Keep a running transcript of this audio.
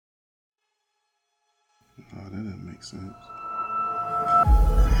Oh, that doesn't make sense.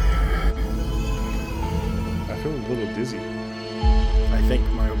 I feel a little dizzy. I think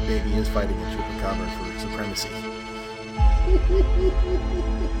my baby is fighting a chupacabra for supremacy.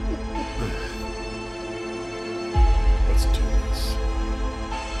 Let's do this.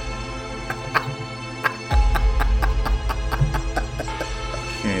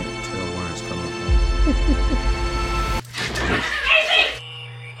 Can't tell where it's coming from.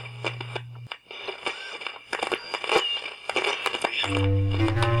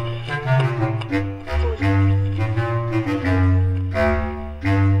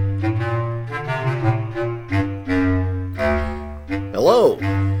 Hello,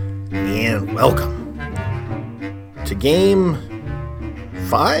 and welcome to game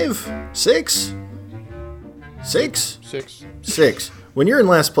 5? 6? 6? 6. 6. When you're in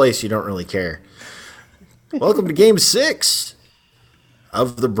last place, you don't really care. Welcome to game 6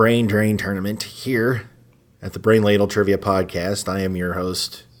 of the Brain Drain Tournament here at the Brain Ladle Trivia Podcast. I am your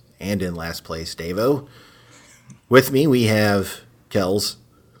host and in last place, Davo. With me, we have Kells.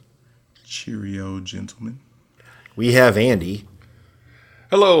 Cheerio, gentlemen. We have Andy.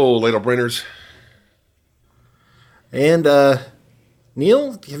 Hello, Ladle Brainers. And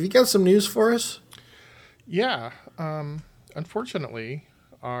Neil, have you got some news for us? Yeah. Unfortunately,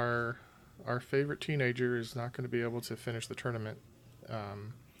 our favorite teenager is not going to be able to finish the tournament.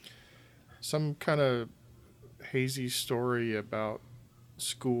 Some kind of hazy story about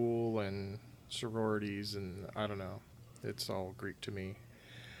school and sororities, and I don't know. It's all Greek to me.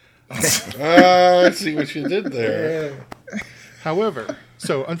 I see what you did there. However,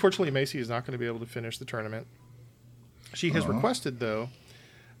 so unfortunately, Macy is not going to be able to finish the tournament. She has requested, though,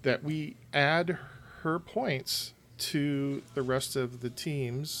 that we add her points to the rest of the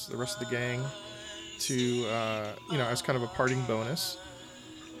teams, the rest of the gang, to, as kind of a parting bonus.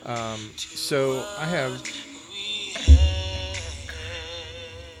 So I have...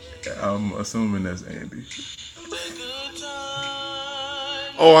 I'm assuming that's Andy.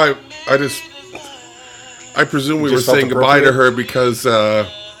 Oh, I presume we were just felt saying goodbye to appropriate? her because,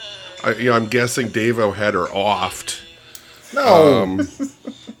 I'm guessing Davo had her offed. No.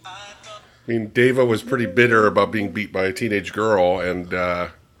 I mean, Davo was pretty bitter about being beat by a teenage girl, and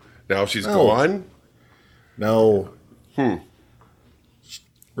now she's No. gone. No.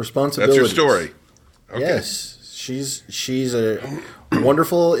 Responsibility. That's your story. Okay. Yes. She's a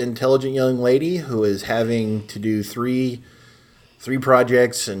wonderful, intelligent young lady who is having to do three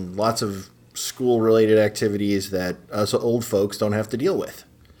projects and lots of school-related activities that us old folks don't have to deal with.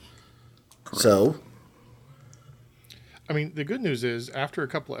 Correct. So, I mean, the good news is, after a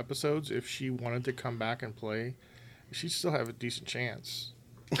couple of episodes, if she wanted to come back and play, she'd still have a decent chance.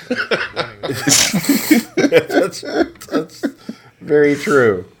 of winning it. that's very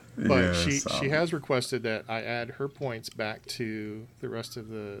true. But Yes, she has requested that I add her points back to the rest of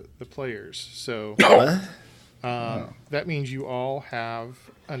the players. So What? that means you all have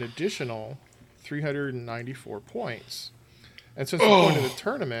an additional 394 points. And since the point of the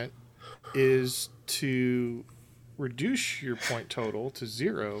tournament is to reduce your point total to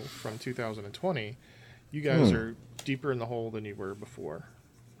 0 from 2020, you guys are deeper in the hole than you were before.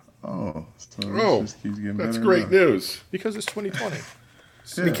 Oh, so Oh, this just keeps getting that's better great and better. news. Because it's 2020.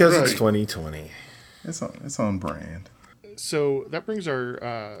 Because it's right. 2020. It's on brand. So that brings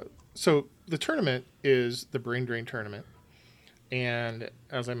our... so the tournament is the Brain Drain Tournament. And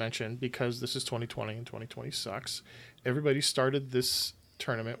as I mentioned, because this is 2020 and 2020 sucks, everybody started this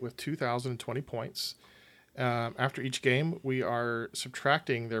tournament with 2,020 points. After each game, we are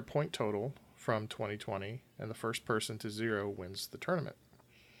subtracting their point total from 2020, and the first person to 0 wins the tournament.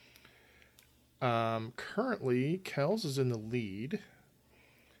 Currently, Kells is in the lead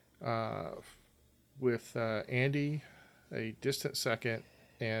with Andy a distant second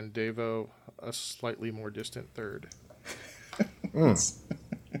and Davo a slightly more distant third.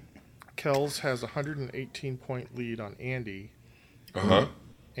 Kells has a 118-point lead on Andy Uh-huh.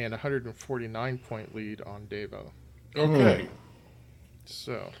 and a 149-point lead on Davo. Okay.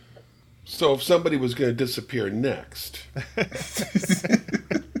 So, So if somebody was going to disappear next,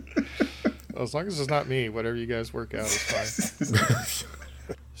 as long as it's not me, whatever you guys work out is fine.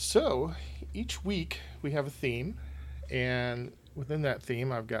 So, each week we have a theme, and within that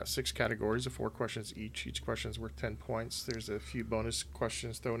theme, I've got 6 categories of 4 questions each. Each question is worth 10 points. There's a few bonus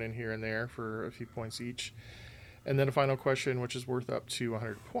questions thrown in here and there for a few points each. And then a final question, which is worth up to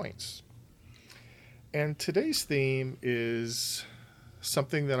 100 points. And today's theme is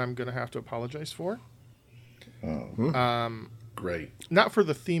something that I'm going to have to apologize for. great. Not for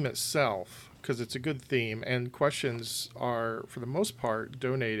the theme itself, because it's a good theme, and questions are, for the most part,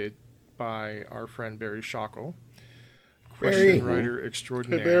 donated by our friend Barry Schockel, Barry. question writer Hey,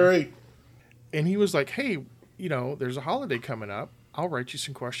 extraordinaire. Barry. And he was like, hey, there's a holiday coming up. I'll write you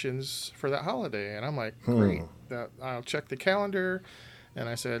some questions for that holiday. And I'm like, great. I'll check the calendar. And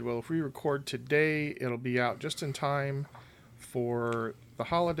I said, well, if we record today, it'll be out just in time for the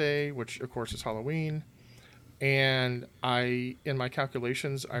holiday, which of course is Halloween. And in my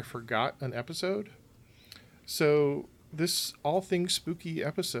calculations, I forgot an episode. So this All Things Spooky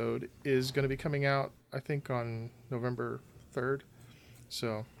episode is going to be coming out, I think, on November 3rd.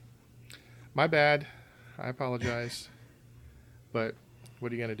 So my bad. I apologize. But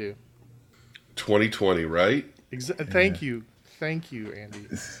what are you going to do? 2020, right? Thank you. Thank you, Andy.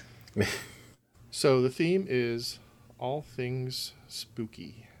 So the theme is all things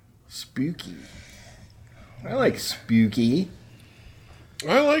spooky. Spooky. I like spooky.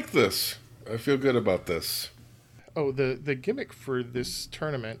 I like this. I feel good about this. Oh, the gimmick for this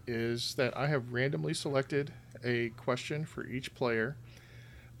tournament is that I have randomly selected a question for each player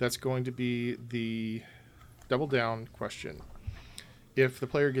that's going to be the double down question. If the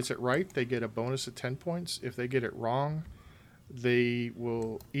player gets it right, they get a bonus of 10 points. If they get it wrong,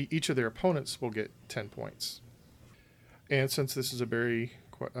 each of their opponents will get 10 points. And since this is a Barry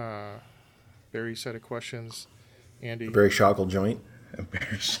set of questions, Andy, Barry Schockel joint.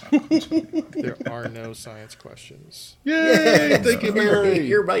 there are no science questions. Yay! Thank you, Barry.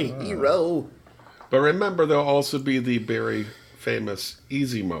 You're my hero. But remember, there'll also be the Barry famous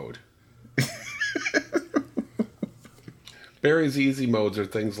easy mode. Barry's easy modes are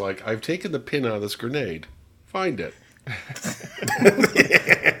things like, I've taken the pin out of this grenade. Find it.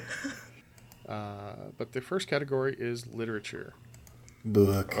 But the first category is literature.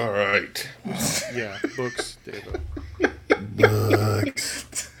 Book. All right. Yeah, books, David.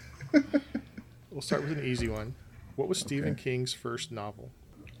 Books. We'll start with an easy one. What was Stephen King's first novel?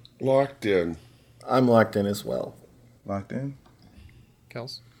 Locked in. I'm locked in as well. Locked in.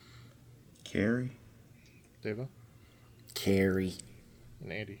 Kels, Carrie. Deva, Carrie.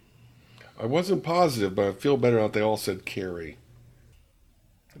 and Andy. I wasn't positive, but I feel better out they all said Carrie.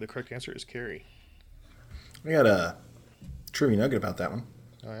 The correct answer is Carrie. I got a trivia nugget about that one.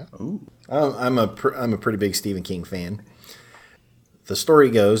 Oh, yeah? Ooh. I'm a pretty big Stephen King fan. The story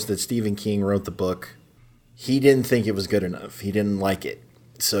goes that Stephen King wrote the book. He didn't think it was good enough. He didn't like it.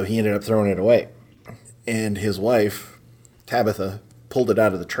 So he ended up throwing it away. And his wife, Tabitha, pulled it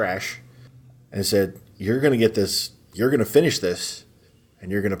out of the trash and said, you're going to get this, you're going to finish this,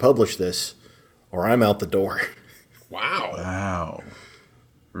 and you're going to publish this, or I'm out the door. Wow. Wow.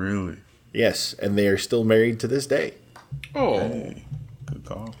 Really? Yes, and they are still married to this day. Oh. Hey. Good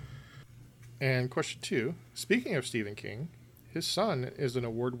call. And question 2. Speaking of Stephen King, his son is an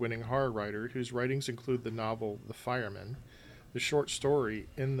award-winning horror writer whose writings include the novel The Fireman, the short story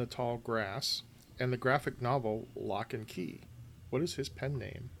In the Tall Grass, and the graphic novel Lock and Key. What is his pen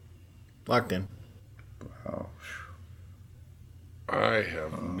name? Locked in. Wow. I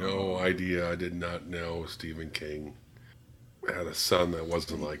have no idea. I did not know Stephen King had a son that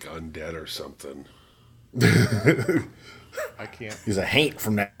wasn't like undead or something. I can't He's a haint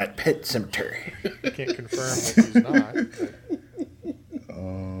from that pet cemetery. confirm that he's not.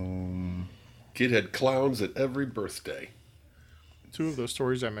 But Kid had clowns at every birthday. 2 of those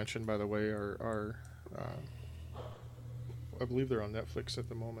stories I mentioned, by the way, are I believe they're on Netflix at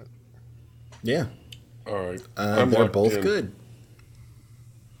the moment. Yeah, All right. they're locked both in. good.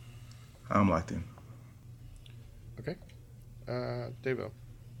 I'm locked in. Okay. Devo,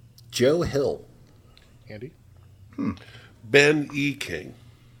 Joe Hill. Andy, Ben E. King.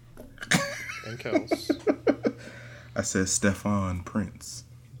 and Kels. I said Stefan Prince.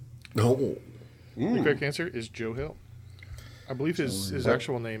 Oh, The correct answer is Joe Hill. I believe his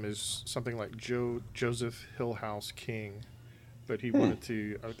actual name is something like Joseph Hillhouse King, but he wanted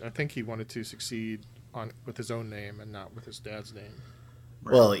to. I think he wanted to succeed with his own name and not with his dad's name.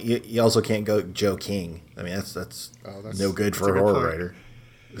 well, you also can't go Joe King. I mean, that's no good for a good horror point. writer.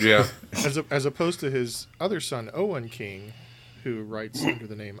 Yeah. As opposed to his other son Owen King, who writes under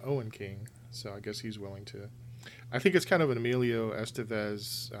the name Owen King. So I guess he's willing to. I think it's kind of an Emilio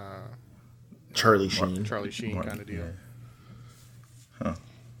Estevez, Charlie Sheen. Charlie Sheen Martin, kind of deal. Huh.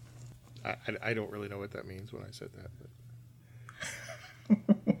 I don't really know what that means when I said that.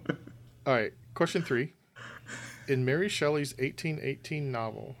 But. All right, question 3. In Mary Shelley's 1818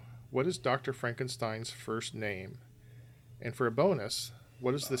 novel, what is Dr. Frankenstein's first name? And for a bonus,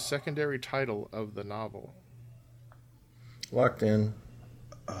 what is the secondary title of the novel? Locked in.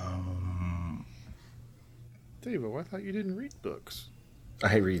 David, I thought you didn't read books.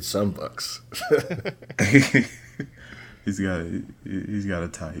 I read some books. He's got a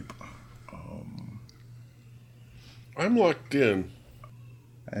type. I'm locked in.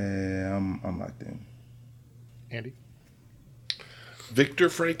 I'm locked in. Andy? Victor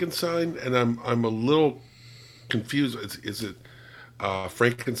Frankenstein, and I'm a little confused. Is it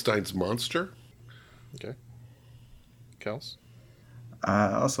Frankenstein's monster? Okay. Kels?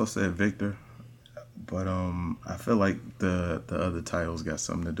 I also said Victor, but I feel like the other titles got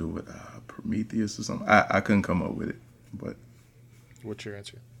something to do with Prometheus or something. I couldn't come up with it, but What's your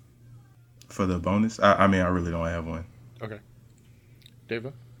answer? for the bonus, I mean I really don't have one. Okay.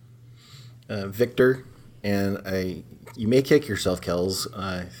 Deva? Victor, and you may kick yourself, Kells.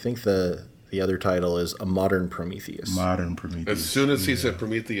 I think the other title is A Modern Prometheus. Modern Prometheus. As soon as he said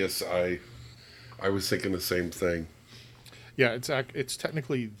Prometheus, I was thinking the same thing. Yeah, it's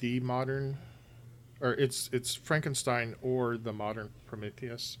technically the modern, or it's Frankenstein or the modern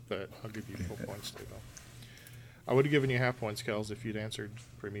Prometheus, but I'll give you full points, Deva. I would have given you half points, Kels, if you'd answered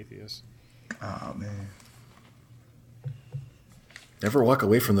Prometheus. Oh man. Never walk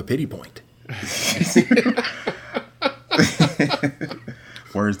away from the pity point.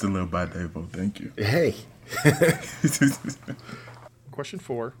 Words to live by, Davo. Thank you. Hey. Question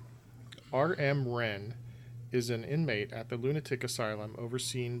 4. R.M. Wren is an inmate at the lunatic asylum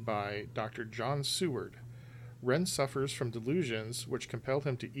overseen by Dr. John Seward. Wren suffers from delusions which compelled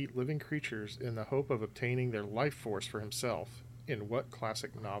him to eat living creatures in the hope of obtaining their life force for himself. In what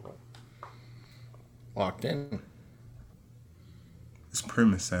classic novel? Locked in. This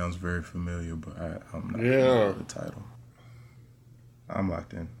premise sounds very familiar, but I'm not Yeah. sure of the title. I'm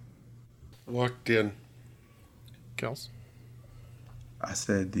locked in. Locked in. Kels? I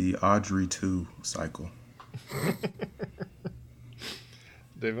said the Audrey 2 cycle.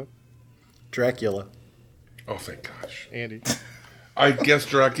 Deva? Dracula. Oh, thank gosh. Andy? I guessed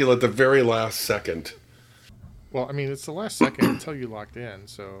Dracula at the very last second. Well, I mean, it's the last second until you locked in,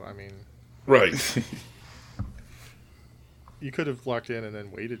 so, I mean, Right. you could have locked in and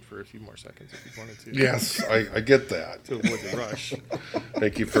then waited for a few more seconds if you wanted to. Yes, I get that. To avoid the rush.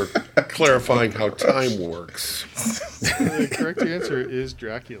 Thank you for clarifying how time works. The correct answer is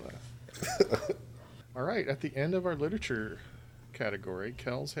Dracula. All right, at the end of our literature category,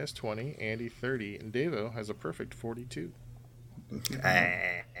 Kels has 20, Andy 30, and Davo has a perfect 42.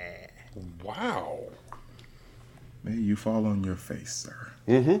 Wow. May you fall on your face, sir.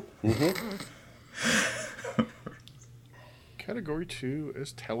 Category 2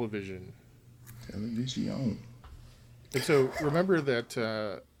 is television. Television. And so remember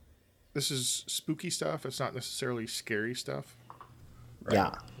that this is spooky stuff. It's not necessarily scary stuff. Right.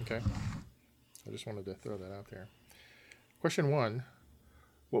 Yeah. Okay. I just wanted to throw that out there. Question 1.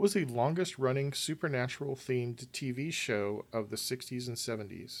 What was the longest running supernatural themed TV show of the 60s and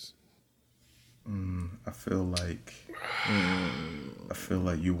 70s? I feel like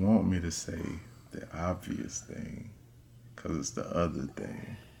you want me to say the obvious thing because it's the other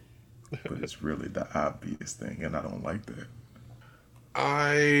thing, but it's really the obvious thing, and I don't like that.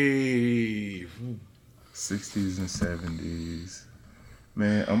 60s and 70s.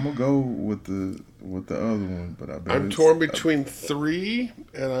 Man, I'm gonna go with the other one, but I bet I'm torn between 3,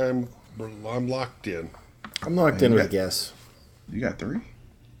 and I'm locked in. I'm locked in with a guess. You got 3?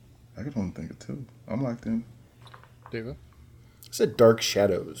 I could only think of 2. I'm locked in. Dava? I said Dark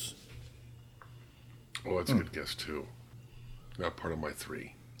Shadows. Oh, that's a good guess, too. Not part of my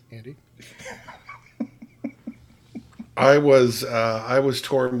 3. Andy? I was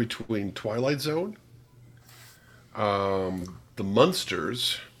torn between Twilight Zone, The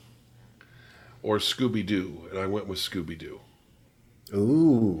Munsters, or Scooby-Doo, and I went with Scooby-Doo.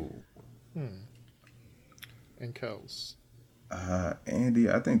 Ooh. And Kels? Andy,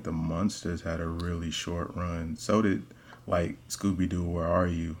 I think the Munsters had a really short run. So did like Scooby-Doo, Where Are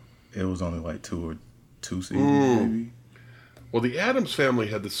You? It was only like 2 seasons, maybe. Well, the Addams Family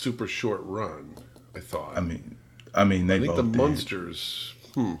had the super short run, I thought. I mean, they I think both the did. Munsters,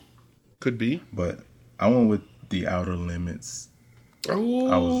 could be. But I went with The Outer Limits. Oh,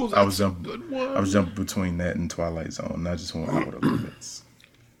 I was that's a jumping. good one. I was jumping between that and Twilight Zone. And I just went Outer Limits.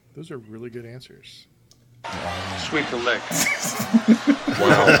 Those are really good answers. Sweep the leg.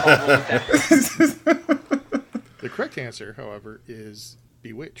 Wow. The correct answer, however, is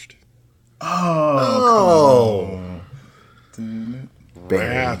Bewitched. Oh. Damn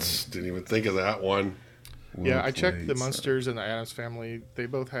Rats. Didn't even think of that one. it. Yeah, Well I checked played, the sir. Munsters and the Addams Family. They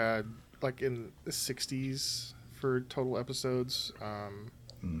both had, like, in the 60s for total episodes.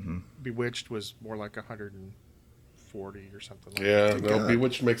 Bewitched was more like 140 or something like Yeah, that. no,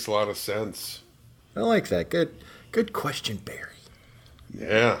 Bewitched makes a lot of sense. I like that. Good question, Barry.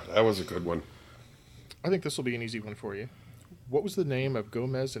 Yeah, that was a good one. I think this will be an easy one for you. What was the name of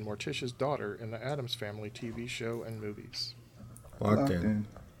Gomez and Morticia's daughter in the Addams Family TV show and movies? Locked in.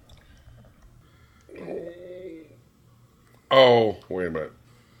 Oh, wait a minute.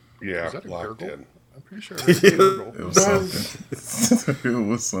 Yeah, Is that a locked gurgle? in. I'm pretty sure it's a gurgle. It was something. It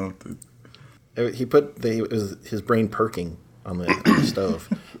was something. He put it was his brain perking on the stove.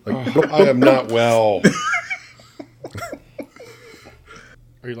 Like, I am not well.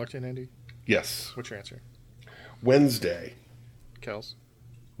 Are you locked in, Andy? Yes. What's your answer? Wednesday. Kels?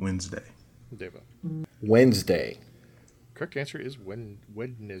 Wednesday. Deva? Wednesday. Correct answer is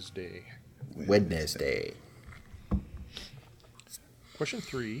Wednesday. Wednesday. Question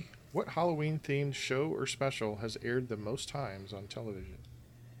 3. What Halloween-themed show or special has aired the most times on television?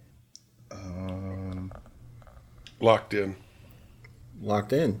 Locked in.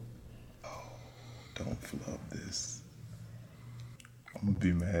 Locked in. Don't flub this. I'm gonna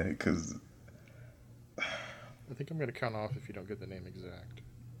be mad because I think I'm going to count off if you don't get the name exact.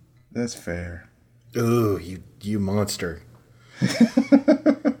 that's fair. Ooh, you monster.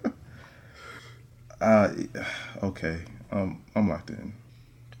 Okay. I'm locked in.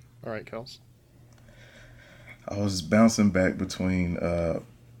 All right, Kels. I was bouncing back between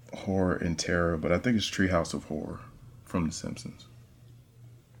horror and terror, but I think it's Treehouse of Horror from The Simpsons.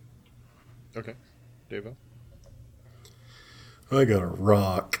 Okay. Deva? I got a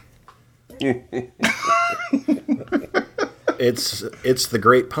rock. It's the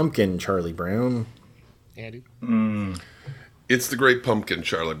Great Pumpkin, Charlie Brown. Andy? It's the Great Pumpkin,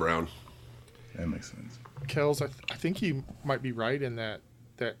 Charlie Brown. That makes sense. Kels, I think you might be right in that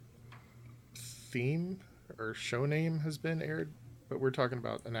theme or show name has been aired, but we're talking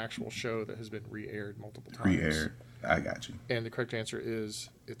about an actual show that has been re-aired multiple times. Re-aired. I got you. And the correct answer is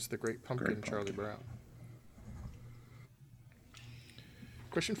it's the Great Pumpkin, Charlie Brown.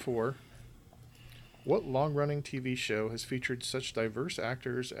 Question 4. What long-running TV show has featured such diverse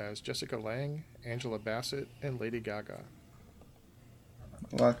actors as Jessica Lange, Angela Bassett, and Lady Gaga?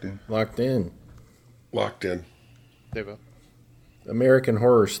 Locked in. Locked in. Locked in. Deva, American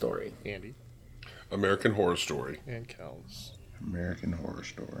Horror Story. Andy, American Horror Story. and Kels. American Horror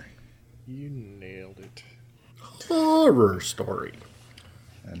Story. You nailed it. Horror Story.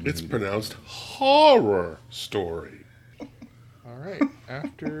 It's pronounced Horror Story. All right.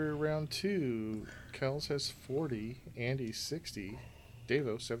 After round 2, Kels has 40, Andy 60,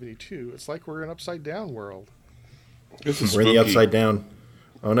 Devo 72. It's like we're in Upside Down world. This is We're in the spooky. upside down.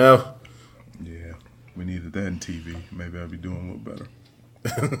 Oh no. Yeah. We needed that in TV. Maybe I'll be doing a little better.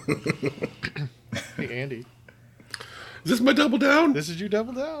 Hey, Andy, Is this my double down? this is you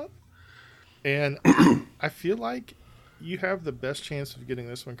doubled out. And I feel like you have the best chance of getting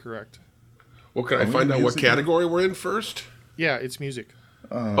this one correct. Well, can I Are we find out what music? category we're in first? Yeah, it's music.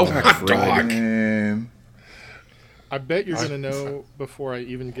 Oh, hot dog. Man. I bet you're going to know before I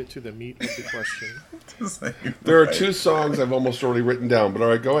even get to the meat of the question. There are 2 songs I've almost already written down, but all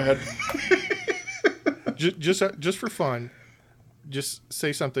right, go ahead. Just for fun, just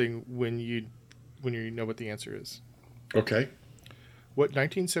say something when you know what the answer is. Okay. What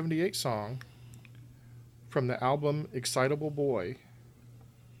 1978 song from the album Excitable Boy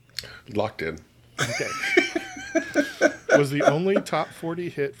Locked in. was the only top 40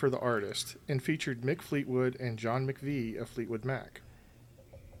 hit for the artist and featured Mick Fleetwood and John McVie of Fleetwood Mac?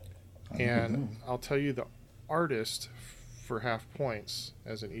 And I'll tell you the artist for half points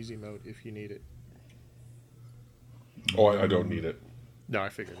as an easy mode if you need it. Oh, I don't need it. No, I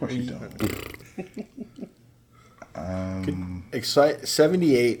figured. Of course you don't.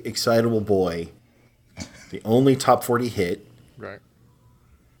 78 Excitable Boy. The only top 40 hit. Right.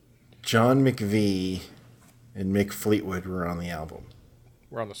 John McVie and Mick Fleetwood were on the album.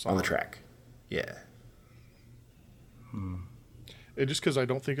 We're on the song. On the track. Yeah. And just because I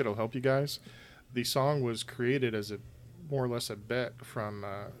don't think it'll help you guys, the song was created as a more or less a bet from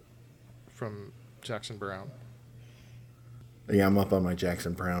Jackson Brown. Yeah, I'm up on my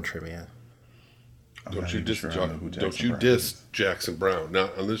Jackson Brown trivia. I'm Don't not you even diss sure I know who don't Jackson you Brown diss is. Jackson Brown?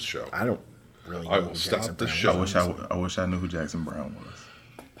 Not on this show. I don't really know I will who stop Jackson the Brown show. is. I wish I knew who Jackson Brown was.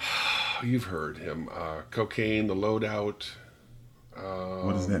 You've heard him. Cocaine, The Loadout.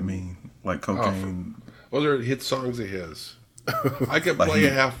 What does that mean? Like cocaine? Well, they're hit songs of his. I could Like play he-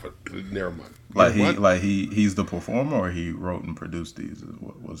 a half. Never mind. Like What? he's the performer, or he wrote and produced these?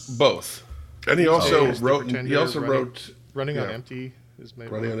 What was Both. And he also He's the wrote. He Pretender, also Running- wrote. Running on Yeah. Empty is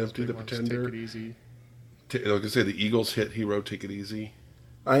maybe Running one on of his Empty, big The ones. Pretender. Take It Easy. Like I say, the Eagles hit. He wrote "Take It Easy."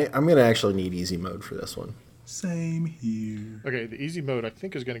 I'm going to actually need easy mode for this one. same here? Okay, the easy mode I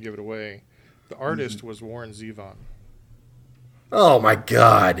think is going to give it away. The artist was Warren Zevon. Oh my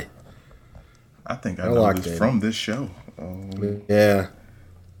God. I think I I'm know locked this in. from this show. Yeah.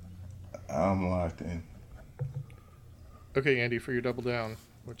 I'm locked in. Okay, Andy, for your double down,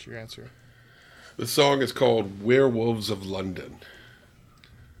 what's your answer? The song is called Werewolves of London,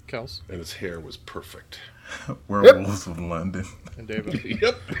 Kels and his hair was perfect. Werewolves of London. and David.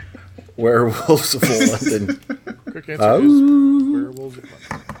 Yep. Werewolves of London. Quick answer is Werewolves of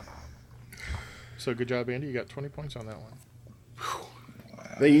London. So good job, Andy. You got 20 points on that one.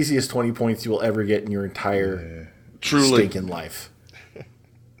 The easiest 20 points you will ever get in your entire Truly. stinking life.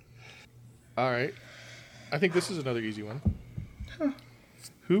 All right. I think this is another easy one.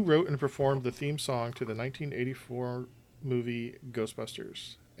 Who wrote and performed the theme song to the 1984 movie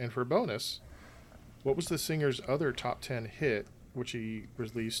Ghostbusters? And for a bonus, what was the singer's other top 10 hit, which he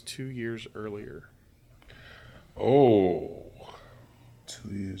released 2 years earlier? Oh. 2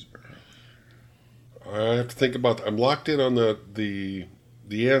 years early. I have to think about. I'm locked in on the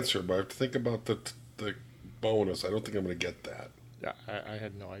answer, but I have to think about the bonus. I don't think I'm going to get that. Yeah, I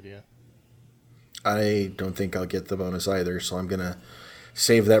had no idea. I don't think I'll get the bonus either, so I'm going to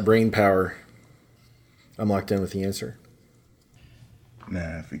save that brain power. I'm locked in with the answer.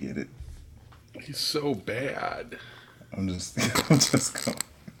 Nah, forget it. He's so bad. I'm just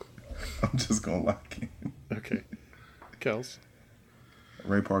gonna lock in. Okay. Kels,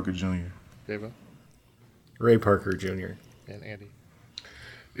 Ray Parker Jr. Deva, Ray Parker Jr. and Andy.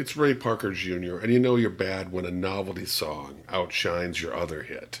 It's Ray Parker Jr., and you know you're bad when a novelty song outshines your other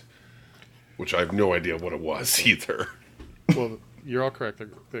hit, which I have no idea what it was either. Well, you're all correct.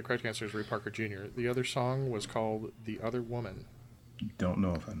 The correct answer is Ray Parker Jr. The other song was called The Other Woman. Don't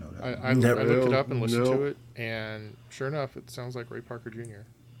know if I know that. I Never- looked it up and listened no. to it, and sure enough, it sounds like Ray Parker Jr.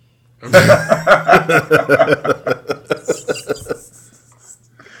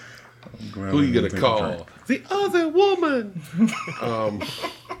 Glad Who I you didn't gonna take a call? drink. The other woman. All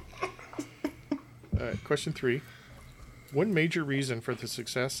right, question 3. One major reason for the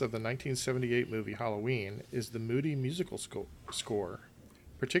success of the 1978 movie Halloween is the moody musical score,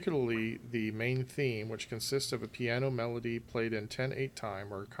 particularly the main theme, which consists of a piano melody played in 10/8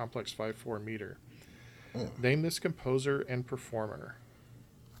 time or complex 5/4 meter. Name this composer and performer.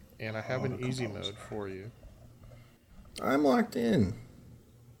 And I have an easy mode for you. I'm locked in.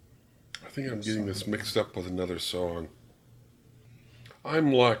 I think I'm getting this mixed up with another song.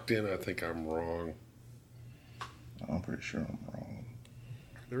 I'm locked in. I think I'm wrong. I'm pretty sure I'm wrong.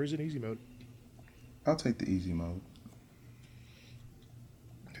 There is an easy mode. I'll take the easy mode.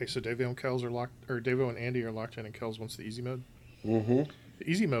 Okay, so Devo and Kells are locked, or Devo and Andy are locked in, and Kells wants the easy mode. Mm-hmm. The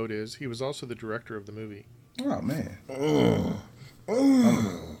easy mode is he was also the director of the movie. Oh man.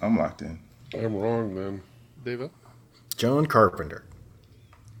 I'm locked in. I'm wrong then. Devo, John Carpenter.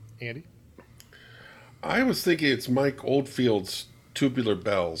 Andy, I was thinking it's Mike Oldfield's Tubular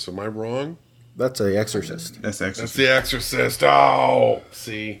Bells. Am I wrong? That's The Exorcist. That's That's Exorcist. The Exorcist. Oh,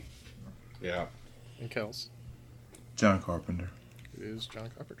 see? Yeah. and Kells. John Carpenter. It is John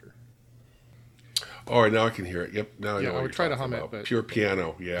Carpenter. All right, now I can hear it. Yep, now I Yeah, know I what would you're try to talking hum it, about. but- Pure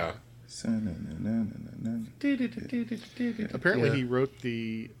piano, yeah. Apparently, Yeah. he wrote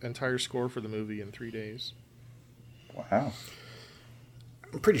the entire score for the movie in 3 days. Wow.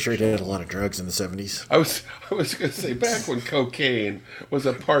 I'm pretty sure he did a lot of drugs in the 70s. I was going to say, back when cocaine was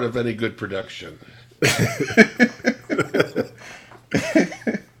a part of any good production.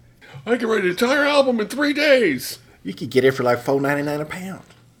 I can write an entire album in 3 days. You could get it for like $4.99 a pound.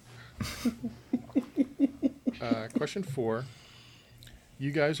 Question 4.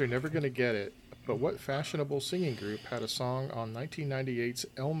 You guys are never going to get it, but what fashionable singing group had a song on 1998's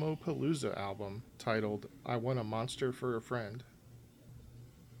Elmo Palooza album titled I Want a Monster for a Friend?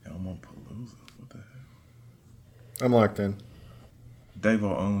 Elmo Palooza. What the hell? I'm locked in.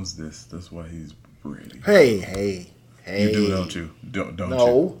 Devo owns this. That's why he's ready. Hey. You do, don't you? Don't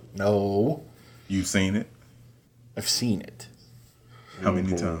you? No. You've seen it? I've seen it. How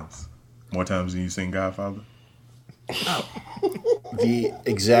many times? More times than you've seen Godfather? The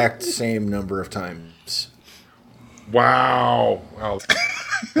exact same number of times Wow.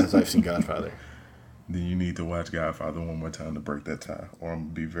 as I've seen Godfather. Then you need to watch Godfather one more time to break that tie, or I'm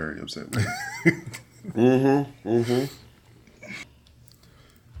gonna be very upset with you.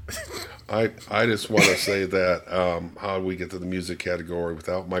 I just want to say that how do we get to the music category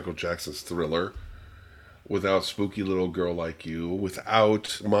without Michael Jackson's Thriller, without Spooky Little Girl Like You,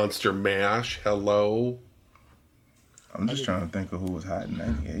 without Monster Mash, Hello, I'm just trying to think of who was hot in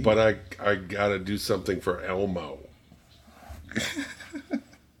 '98. but I got to do something for Elmo.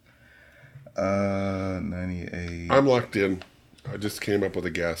 '98. I'm locked in. I just came up with a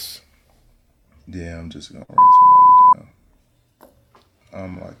guess. Yeah, I'm just gonna write somebody down.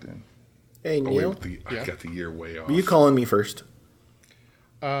 I'm locked in. Hey, Oh, Neil. wait, I got the year way off. Were you calling me first?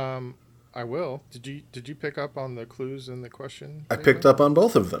 I will. Did you pick up on the clues in the question? I picked up on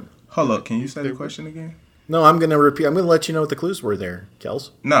both of them. Hold up, can you say the question again? No, I'm gonna repeat. I'm gonna let you know what the clues were there,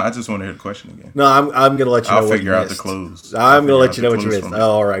 Kels. No, I just want to hear the question again. No, I'm gonna let you know. I'll what figure you out the missed. clues. I'm gonna I'll let figure you know out what the you clues missed. from it. Oh,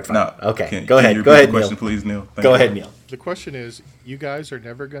 all right, fine. No, Okay, can go you ahead. repeat Go ahead, the Neil. question, please, Neil. Thank Go you. ahead, Neil. The question is, you guys are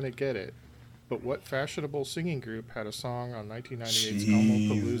never going to get it, but what fashionable singing group had a song on 1998's Jesus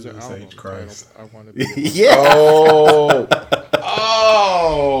Elmo Palooza album H. Christ. titled I Want to Be a Yeah. Oh.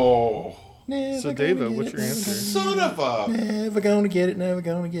 Oh. So, David, what's your answer? Son of a. Never gonna get it. Never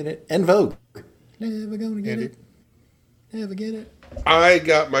gonna get it. En Vogue. Never gonna get Andy? it. Never get it. I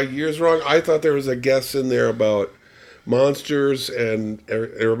got my years wrong. I thought there was a guess in there about monsters, and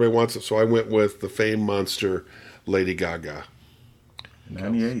everybody wants it, so I went with the famed monster, Lady Gaga.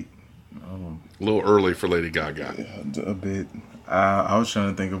 98. A little early for Lady Gaga. A bit. I was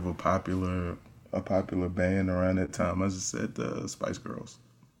trying to think of a popular band around that time. I just said the Spice Girls.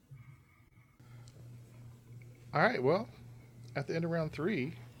 All right, well, at the end of round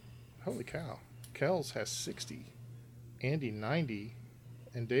 3, holy cow. Kels has 60, Andy 90,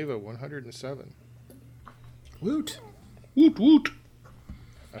 and Dava 107. Woot. Woot woot.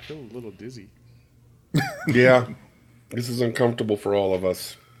 I feel a little dizzy. Yeah. This is uncomfortable for all of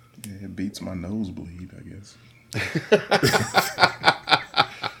us. Yeah, it beats my nosebleed, I guess.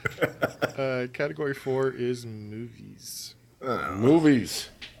 Category 4 is movies. Movies.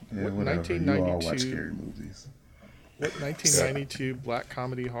 Yeah, What whatever. You all 1992 watch scary movies. What 1992 black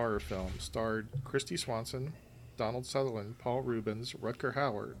comedy horror film starred Christy Swanson, Donald Sutherland, Paul Rubens, Rutger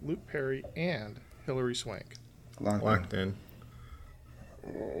Hauer, Luke Perry, and Hilary Swank? Locked in.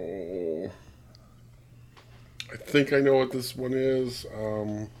 Oh. I think I know what this one is.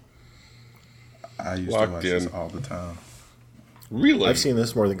 I used Locked to watch this in. all the time. Really? I've seen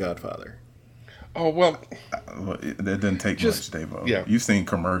this more than Godfather. Oh, well, Well, that doesn't take Just- much, Dave. yeah. You've seen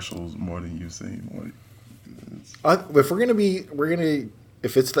commercials more than you've seen. If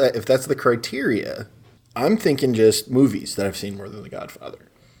if that's the criteria, I'm thinking just movies that I've seen more than The Godfather.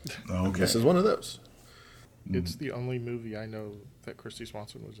 Okay. This is one of those. It's the only movie I know that Christy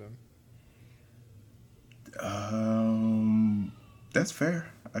Swanson was in. That's fair.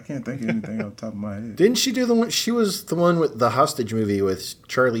 I can't think of anything off the top of my head. Didn't she do the one? She was the one with the hostage movie with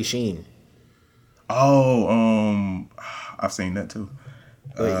Charlie Sheen. Oh, I've seen that too.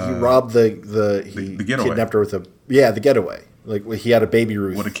 Like he robbed he the Getaway. kidnapped her with the Getaway. Like he had a baby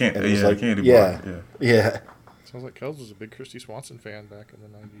Ruth. With a candy yeah, bar. yeah. Sounds like Kels was a big Christy Swanson fan back in the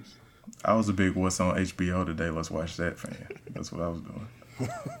 90s. I was a big "What's on HBO today? Let's watch that" fan. That's what I was doing.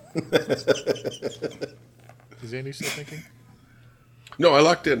 Is Andy still thinking? no, I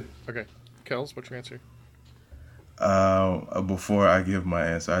locked in. Okay. Kels, what's your answer? Before I give my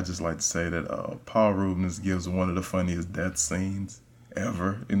answer, I just like to say that Paul Rubens gives one of the funniest death scenes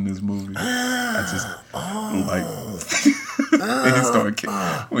ever in this movie. I just like and he started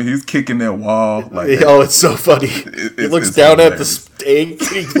when he's kicking that wall. Like Oh, it's so funny. He looks it's down at the hilarious. steak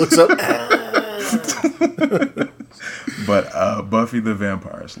and he looks up. But Buffy the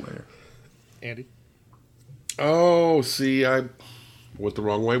Vampire Slayer. Andy? Oh, see, I went the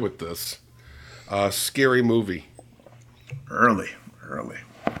wrong way with this. Scary movie. Early.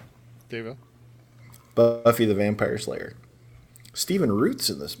 Dava? Buffy the Vampire Slayer. Stephen Root's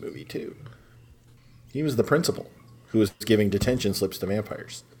in this movie too. He was the principal who was giving detention slips to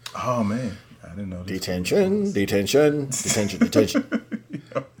vampires. Oh man, I didn't know this. Detention.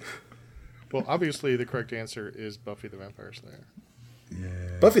 Well, obviously the correct answer is Buffy the Vampire Slayer.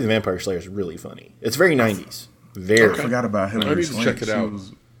 Yeah. Buffy the Vampire Slayer is really funny. It's very 90s. Very. I forgot about Hilary I need to Swank. check it out.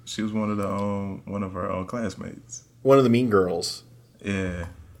 She was one of her own classmates. One of the mean girls. Yeah.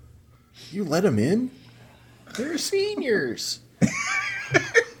 You let them in? They're seniors.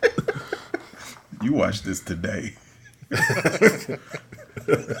 You watched this today.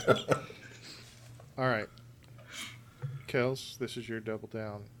 All right. Kels, this is your double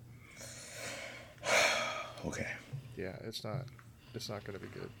down. Okay. Yeah, it's not going to be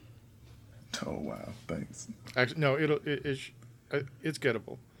good. Oh wow, thanks. Actually, no, it's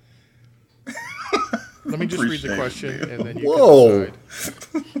gettable. Let me just read the Appreciate it, question man. and then you Whoa. can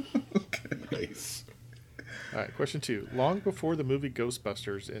decide. Nice. All right, question 2. Long before the movie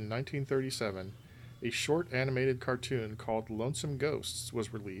Ghostbusters in 1937, a short animated cartoon called Lonesome Ghosts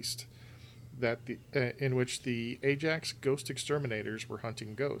was released in which the Ajax Ghost Exterminators were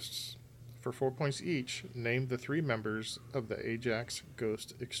hunting ghosts. For 4 points each, name the 3 members of the Ajax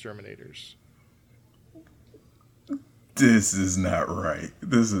Ghost Exterminators. This is not right.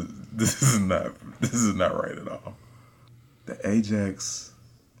 This is not right at all. The Ajax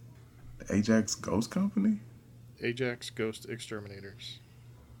Ajax Ghost Company? Ajax Ghost Exterminators.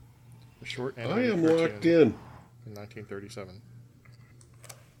 A short I animated am cartoon locked in. 1937.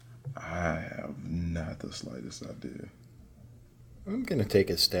 I have not the slightest idea. I'm going to take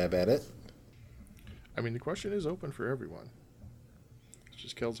a stab at it. I mean, the question is open for everyone. It's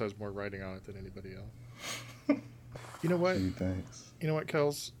just Kels has more writing on it than anybody else. You know what? Gee, thanks. You know what,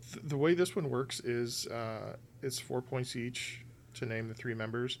 Kels? The way this one works is it's 4 points each to name the three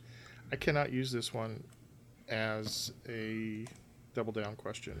members. I cannot use this one as a double down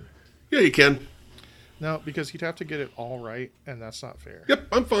question. Yeah, you can. No, because he'd have to get it all right, and that's not fair. Yep,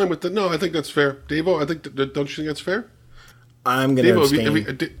 I'm fine with that. No, I think that's fair. Davo, I think don't you think that's fair? I'm going to Davo, abstain.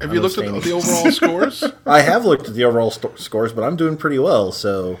 have you looked at the overall scores? I have looked at the overall scores, but I'm doing pretty well,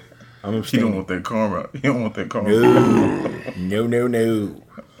 so I'm You abstaining. don't want that karma. You don't want that karma. No.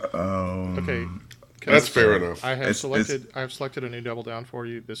 Okay. That's Kels, fair enough. I have It's- selected a new double down for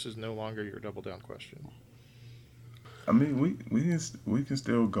you. This is no longer your double down question. I mean, we can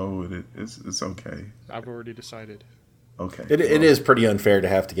still go with it. It's okay. I've already decided. Okay. It is pretty unfair to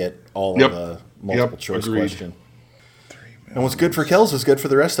have to get all Yep. of the multiple Yep, choice agreed. question. And what's good for Kels is good for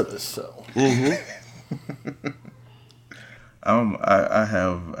the rest of us. So I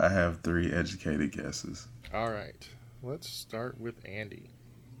have three educated guesses. All right. Let's start with Andy.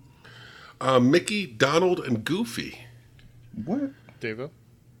 Mickey, Donald, and Goofy. What? Devo?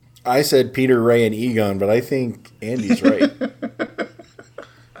 I said Peter, Ray, and Egon, but I think Andy's right.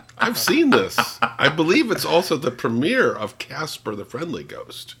 I've seen this. I believe it's also the premiere of Casper the Friendly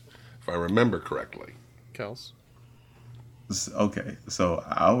Ghost, if I remember correctly. Kels? Okay, so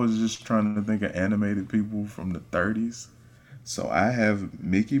I was just trying to think of animated people from the 30s. So I have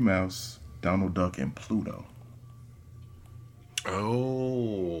Mickey Mouse, Donald Duck, and Pluto.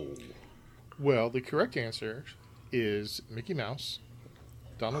 Oh. Well, the correct answer is Mickey Mouse,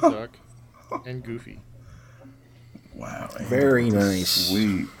 Donald Duck, and Goofy. Wow. Very Andy, nice.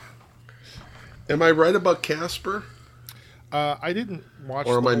 Sweet. Am I right about Casper? I didn't watch.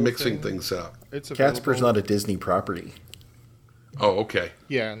 Or am the I whole mixing thing. things up? It's Casper's available. not a Disney property. Oh, okay.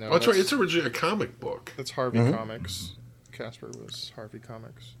 Yeah, no. Oh, that's right. It's originally a comic book. That's Harvey Comics. Casper was Harvey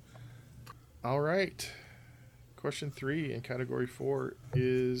Comics. All right. Question 3 in category 4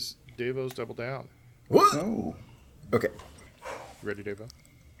 is Davo's Double Down. What? Oh. Okay. You ready, Davo?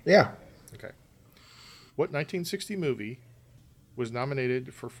 Yeah. Okay. What 1960 movie was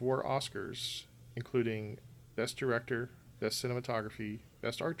nominated for 4 Oscars, including Best Director, Best Cinematography,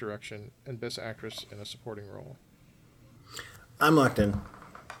 Best Art Direction, and Best Actress in a Supporting Role? I'm locked in.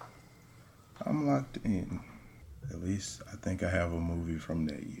 I'm locked in. At least I think I have a movie from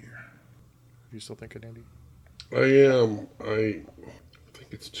that year. You still thinking, Andy? I am. I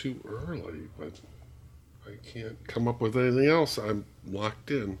think it's too early, but I can't come up with anything else. I'm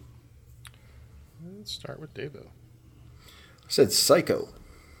locked in. Let's start with Davo. I said Psycho.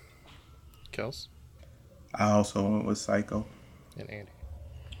 Kels I also went with Psycho. and Andy.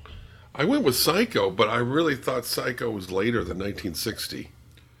 I went with Psycho, but I really thought Psycho was later than 1960.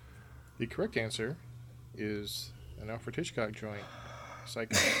 The correct answer is an Alfred Hitchcock joint,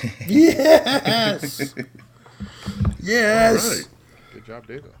 Psycho. Yes. Yes. All right. Good job,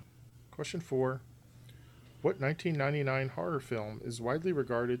 Davo. Question 4. What 1999 horror film is widely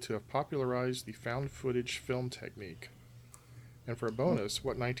regarded to have popularized the found footage film technique? And for a bonus,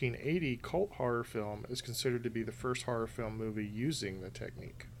 what 1980 cult horror film is considered to be the first horror film movie using the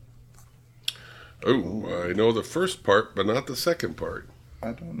technique? Oh, I know the first part, but not the second part.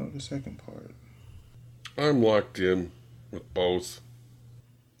 I don't know the second part. I'm locked in with both.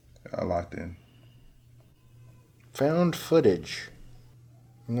 I locked in. Found footage.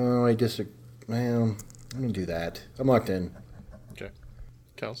 No, I disagree. Well, let me do that. I'm locked in. Okay.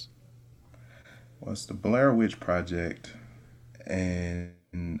 Kels? Well, it's the Blair Witch Project, and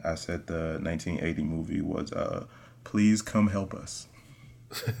I said the 1980 movie was Please Come Help Us.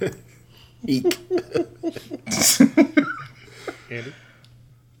 Eek. Andy?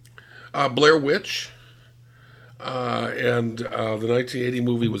 Blair Witch. And the 1980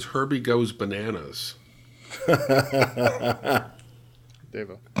 movie was Herbie Goes Bananas.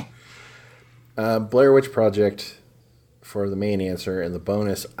 Davo? Blair Witch Project for the main answer, and the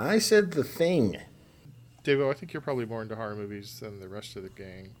bonus, I said The Thing. Davo, I think you're probably more into horror movies than the rest of the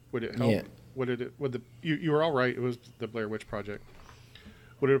gang. Would it help? Yeah. You were all right. It was the Blair Witch Project.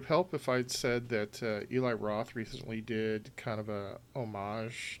 Would it help if I'd said that Eli Roth recently did kind of a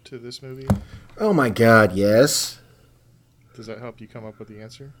homage to this movie? Oh my God, yes. Does that help you come up with the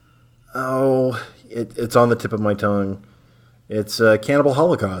answer? Oh, it's on the tip of my tongue. It's Cannibal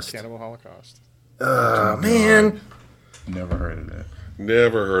Holocaust. Cannibal Holocaust. Oh, man. Never heard of that.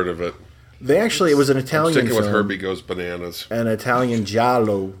 Never heard of it. It was an I'm Italian sticking with film, Herbie Goes Bananas. an Italian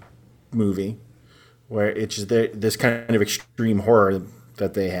giallo movie, where it's just this kind of extreme horror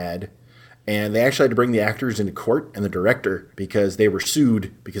that they had. And they actually had to bring the actors into court and the director because they were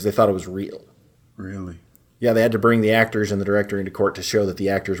sued because they thought it was real. Really? Yeah, they had to bring the actors and the director into court to show that the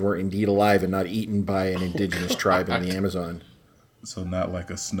actors were indeed alive and not eaten by an indigenous tribe in the Amazon. So not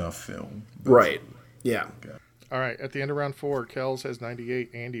like a snuff film. Right. Yeah. All right, at the end of round 4, Kells has 98,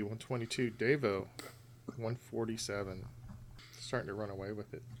 Andy 122, Davo 147. Starting to run away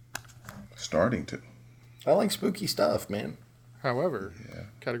with it. Starting to. I like spooky stuff, man. However,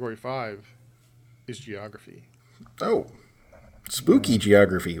 category 5 is geography. Oh. Spooky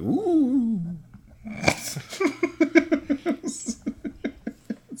geography. Ooh.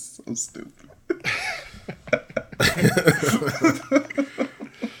 So stupid.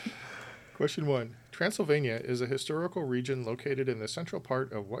 Question 1. Transylvania is a historical region located in the central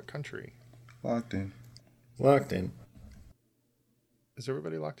part of what country? Locked in. Locked in. Is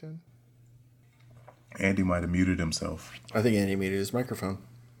everybody locked in? Andy might have muted himself. I think Andy muted his microphone.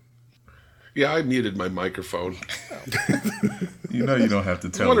 Yeah, I muted my microphone. You know you don't have to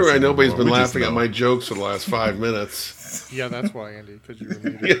tell I wonder us why nobody's anymore. been We just laughing at know. my jokes for the last 5 minutes. Yeah, that's why, Andy, because you were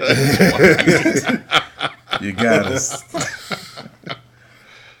muted. You got us.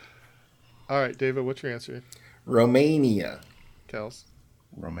 All right, David, what's your answer? Romania. Kels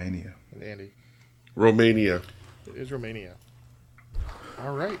Romania. and Andy. Romania. It is Romania.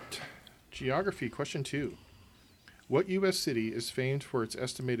 All right. Geography, question 2. What U.S. city is famed for its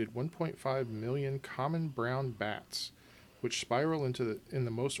estimated 1.5 million common brown bats, which spiral in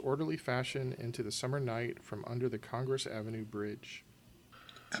the most orderly fashion into the summer night from under the Congress Avenue Bridge?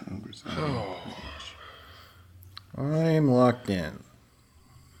 Congress. I'm locked in.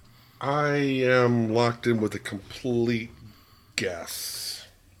 I am locked in with a complete guess.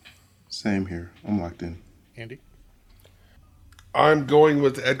 Same here. I'm locked in. Andy? I'm going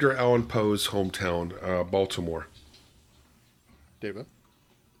with Edgar Allan Poe's hometown, Baltimore. David?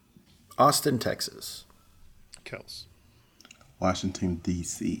 Austin, Texas. Kels? Washington,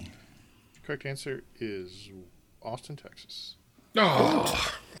 D.C. Correct answer is Austin, Texas.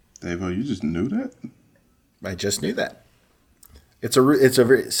 Oh, Davo, you just knew that? I just knew that.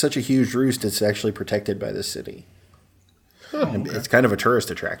 It's such a huge roost. It's actually protected by the city. And it's kind of a tourist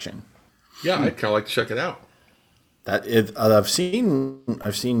attraction. yeah, I'd kind of like to check it out. I've seen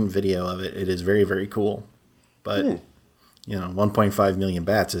video of it. It is very, very cool. But 1.5 million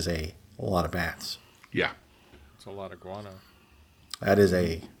bats is a lot of bats. Yeah. It's a lot of guano. That is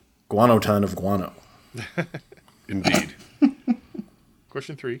a guano ton of guano. Indeed.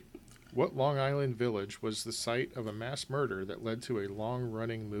 Question 3. What Long Island village was the site of a mass murder that led to a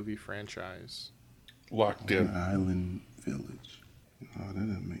long-running movie franchise? Locked in. Island Village. Oh, that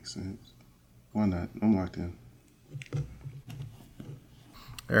doesn't make sense. Why not? I'm locked in.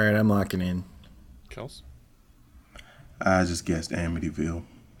 All right, I'm locking in. Kels? I just guessed Amityville.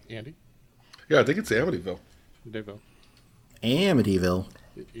 Andy? Yeah, I think it's Amityville. Devo? Amityville.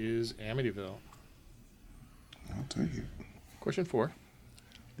 It is Amityville. I'll take it. Question 4.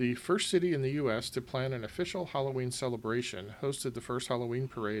 The first city in the U.S. to plan an official Halloween celebration hosted the first Halloween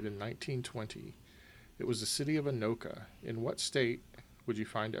parade in 1920. It was the city of Anoka. In what state would you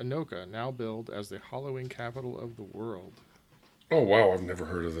find Anoka, now billed as the Halloween capital of the world? Oh, wow, I've never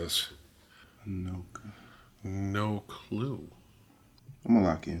heard of this. Anoka. No clue. I'm gonna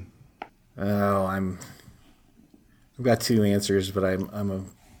lock in. Oh, I've got two answers, but oh man.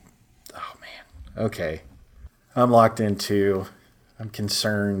 Okay. I'm locked in too. I'm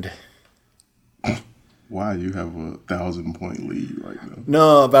concerned. Why you have a 1,000-point lead right now?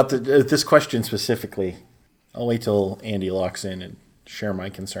 No, about this question specifically. I'll wait till Andy locks in and share my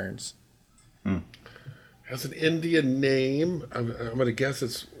concerns. Has an Indian name. I'm going to guess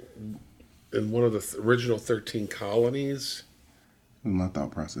it's in one of the original 13 colonies. My thought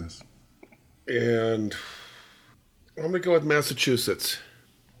process. And I'm going to go with Massachusetts.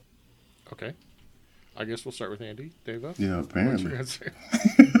 Okay. I guess we'll start with Andy. Deva? Yeah, What's apparently. your answer?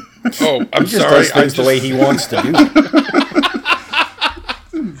 Oh, I'm He just sorry. does things the way he wants to do.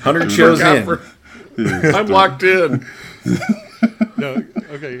 100 shows in. I'm locked in. No.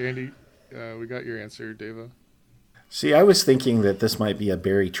 Okay, Andy. We got your answer, Deva. See, I was thinking that this might be a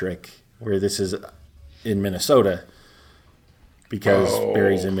Barry trick, where this is in Minnesota, because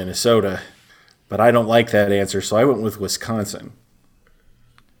Barry's in Minnesota. But I don't like that answer, so I went with Wisconsin.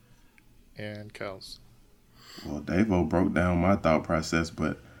 And Kels. Well, Davo broke down my thought process,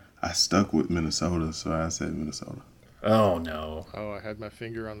 but I stuck with Minnesota, so I said Minnesota. Oh, no. Oh, I had my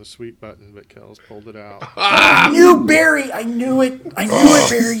finger on the sweet button, but Kels pulled it out. I knew Barry! I knew it! I knew it,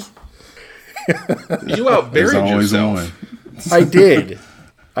 Barry! You There's outburied always yourself. one. I did.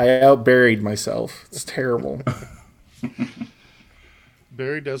 I outburied myself. It's terrible.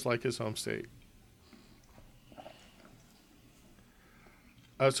 Barry does like his home state.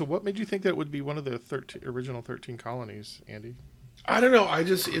 So what made you think that would be one of the original 13 colonies, Andy? I don't know. I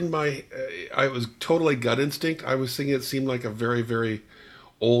just, I was totally gut instinct. I was thinking it seemed like a very, very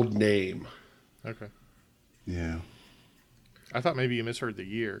old name. Okay. Yeah. I thought maybe you misheard the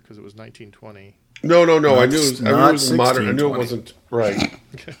year because it was 1920. No. I knew It's it was not modern. I knew it 1620. wasn't right.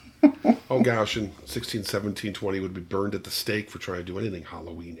 Oh gosh, in 16, 17, 20 would be burned at the stake for trying to do anything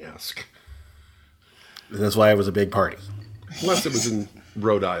Halloween-esque. That's why it was a big party. Unless it was in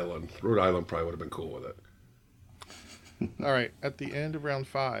Rhode Island. Rhode Island probably would have been cool with it. All right. At the end of round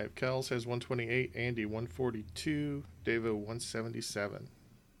 5, Kels has 128, Andy 142, Davo 177.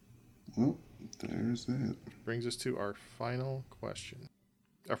 Well, there's that. Brings us to our final question,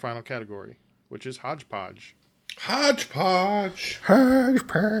 our final category, which is hodgepodge. Hodgepodge.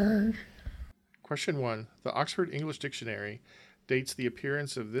 Question 1. The Oxford English Dictionary dates the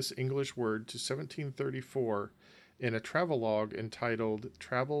appearance of this English word to 1734 in a travelogue entitled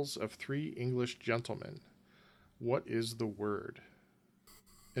Travels of Three English Gentlemen. What is the word?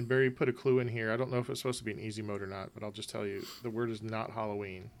 And Barry put a clue in here. I don't know if it's supposed to be an easy mode or not, but I'll just tell you. The word is not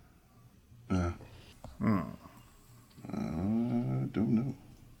Halloween. Don't know.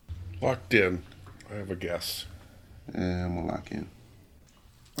 Locked in. I have a guess. And I'm gonna lock in.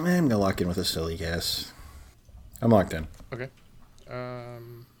 I'm going to lock in with a silly guess. I'm locked in. Okay.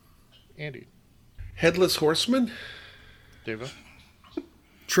 Andy. Headless Horseman? Davo.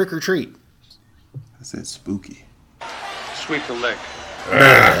 Trick or treat. I said spooky. Sweep the leg.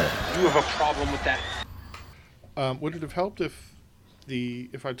 You have a problem with that? Would it have helped if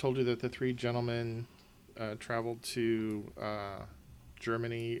I told you that the three gentlemen traveled to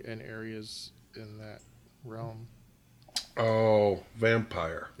Germany and areas in that realm? Oh,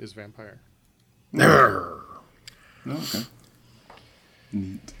 vampire. Is vampire. Oh, okay.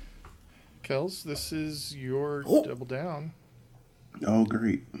 Neat. Kels, this is your double down. Oh,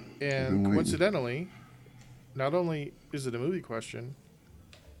 great. And coincidentally, not only is it a movie question,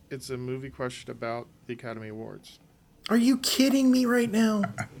 it's a movie question about the Academy Awards. Are you kidding me right now?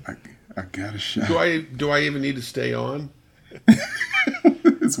 I got a shot. Do I even need to stay on?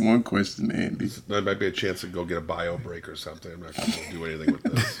 It's one question, Andy. There might be a chance to go get a bio break or something. I'm not going to do anything with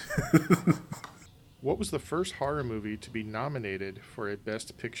this. What was the first horror movie to be nominated for a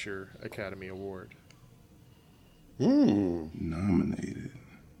Best Picture Academy Award? Nominated.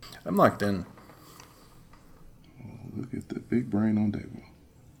 I'm locked in. Look at the big brain on Davo.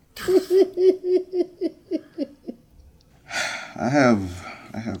 I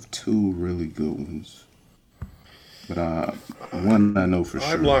have two really good ones, but one I know for sure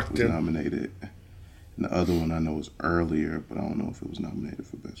I'm locked was in. nominated, and the other one I know was earlier, but I don't know if it was nominated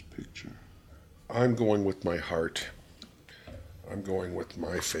for Best Picture. I'm going with my heart. I'm going with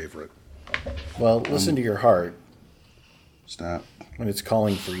my favorite. Well, listen to your heart Stop. when it's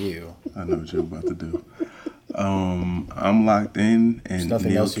calling for you. I know what you're about to do. I'm locked in, and There's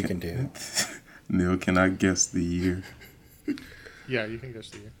nothing else you can do. Neil, can I guess the year? Yeah, you can guess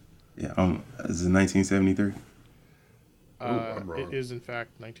the year. Yeah, is it 1973? I'm wrong. It is, in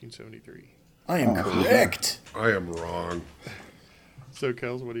fact, 1973. I am correct. I am wrong. So,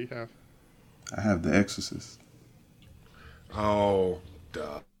 Kels, what do you have? I have The Exorcist. Oh,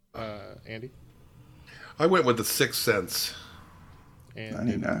 duh. Andy? I went with The Sixth Sense. And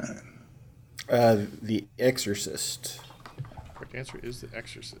 99. The Exorcist. correct answer is The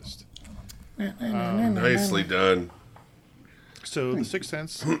Exorcist. Nicely done. So, The Sixth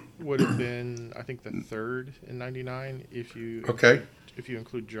Sense would have been, I think, the third in 99 if you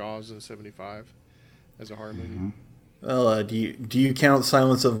include Jaws in 75 as a horror movie. Well, do you count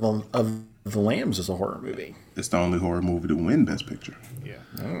Silence of the Lambs as a horror movie? It's the only horror movie to win Best Picture. Yeah.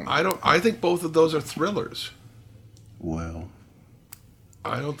 I think both of those are thrillers. Well,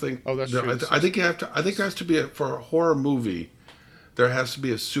 I don't think. Oh, that's no, true. I think you have to. I think there has to be for a horror movie. There has to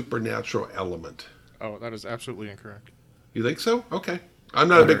be a supernatural element. Oh, that is absolutely incorrect. You think so? Okay. I'm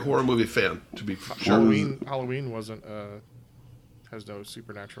not a big horror movie fan, to be sure. Halloween wasn't has no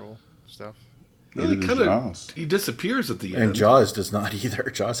supernatural stuff. Yeah, he Neither kind does of Jaws. he disappears at the And end. Jaws does not either.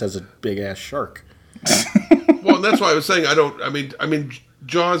 Jaws has a big ass shark. Well, and that's why I was saying I mean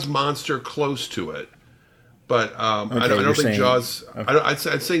Jaws monster close to it, but I you're don't think saying- Jaws.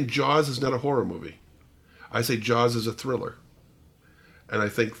 I'd say Jaws is not a horror movie. I say Jaws is a thriller, and I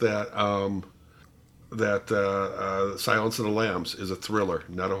think that Silence of the Lambs is a thriller,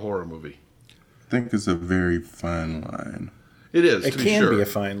 not a horror movie. I think it's a very fine line. It is. It to be can sure. be a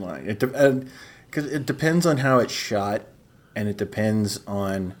fine line. Because it depends on how it's shot, and it depends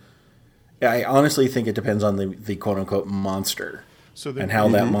on. I honestly think it depends on the quote unquote monster So and how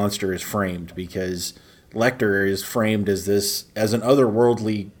that monster is framed. Because Lecter is framed as an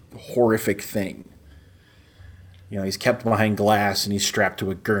otherworldly, horrific thing. You know, he's kept behind glass and he's strapped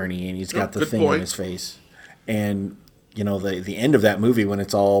to a gurney and he's got the good thing point. on his face. And you know, the end of that movie when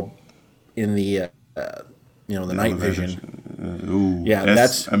it's all in the the night vision. Ooh, Yeah,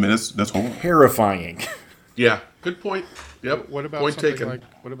 that's horrible. Terrifying. Yeah. Good point. Yep. What about point something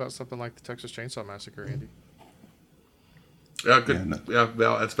taken? like the Texas Chainsaw Massacre, Andy? Yeah. Good. Yeah,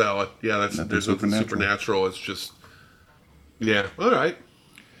 That's valid. Yeah. There's nothing supernatural. It's just. Yeah. All right.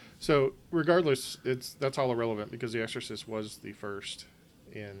 So regardless, that's all irrelevant because The Exorcist was the first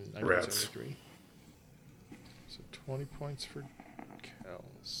in 1973. So 20 points for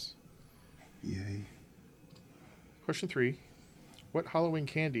Kells. Yay. Question 3. What Halloween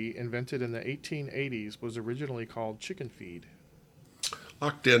candy invented in the 1880s was originally called chicken feed?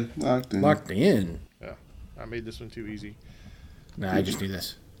 Locked in. Locked in. Yeah, I made this one too easy. Nah, I just knew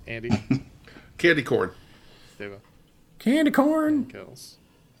this. Andy, Candy corn. Deva, Candy corn. Kells.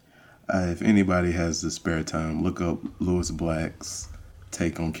 If anybody has the spare time, look up Lewis Black's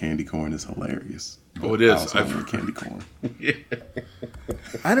take on candy corn. It's hilarious. Oh, it is. I also love candy corn.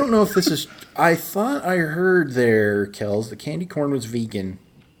 I don't know if this is. I thought I heard there, Kells, the candy corn was vegan.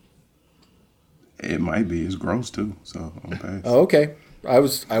 It might be. It's gross too. So I'm past. Oh, okay. I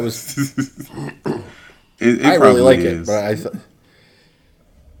was. It I really probably like is. it, but I thought.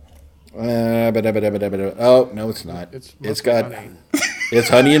 Oh no, it's not. It's It's mostly got. honey. It's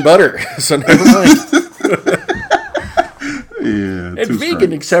honey and butter. So never mind. Yeah, It's too vegan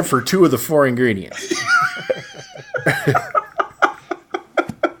straight. except for 2 of the 4 ingredients.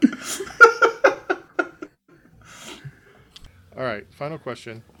 All right, final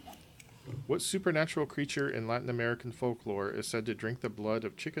question. What supernatural creature in Latin American folklore is said to drink the blood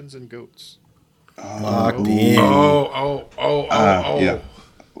of chickens and goats? Locked in. Oh. Yeah.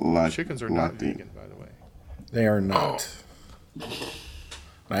 Chickens are not locked in. vegan, by the way. They are not.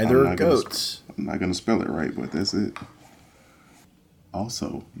 Neither are not gonna goats. I'm not gonna spell it right, but that's it.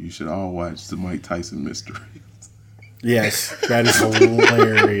 Also, you should all watch the Mike Tyson mystery. Yes, that is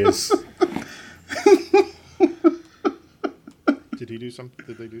hilarious. Did they do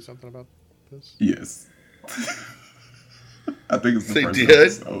something about this? Yes. I think it's the They first did?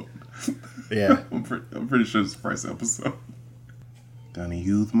 episode. Yeah. I'm pretty sure it's the first episode. Gonna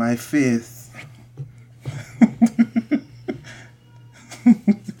use my fist.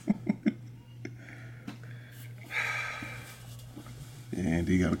 Yeah,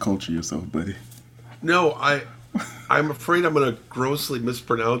 Andy, you gotta culture yourself, buddy. No, I'm afraid I'm going to grossly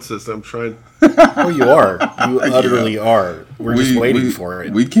mispronounce this. I'm trying. Oh, you are. You utterly are. We're just waiting for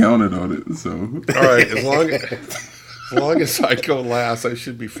it. We counted on it, so All right, as long as I go last, I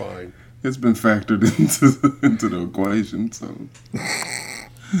should be fine. it's been factored into the equation. So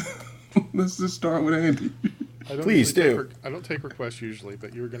let's just start with Andy. I don't Please usually do. I don't take requests usually,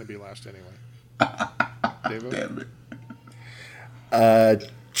 but you were going to be last anyway. Devo? Damn it.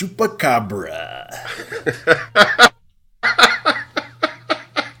 Chupacabra.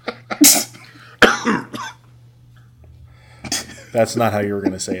 That's not how you were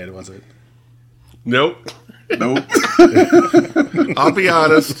going to say it, was it? Nope. Nope. I'll be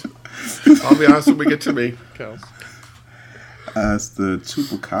honest. I'll be honest when we get to me. Kels. It's the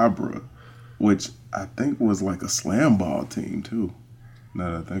Chupacabra, which I think was like a slam ball team too.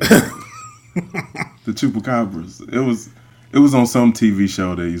 Now that I think about it. The Chupacabras. It was on some TV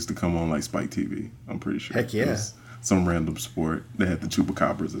show that used to come on like Spike TV. I'm pretty sure. Heck yeah. It was some random sport. They had the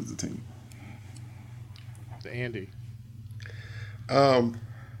Chupacabras as a team. The Andy.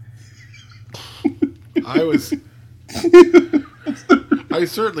 I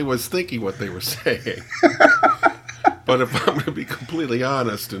certainly was thinking what they were saying. But if I'm going to be completely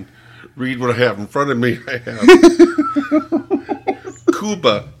honest and read what I have in front of me, I have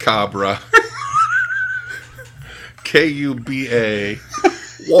Cuba Cabra. Kuba.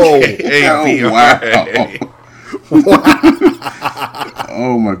 Whoa. Kabra.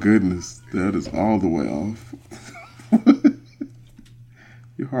 Oh my goodness. That is all the way off.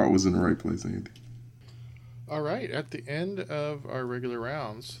 Your heart was in the right place, Andy. All right, at the end of our regular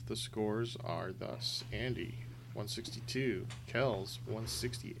rounds, the scores are thus: Andy 162, Kells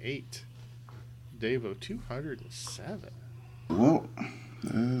 168, Davo 207. Well,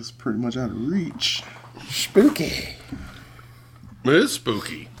 that's pretty much out of reach. Spooky. It is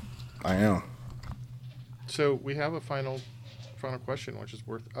spooky. I know. So we have a final question, which is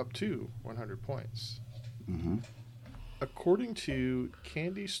worth up to 100 points. according to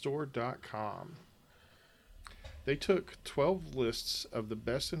candystore.com, they took 12 lists of the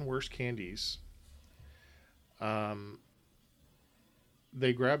best and worst candies.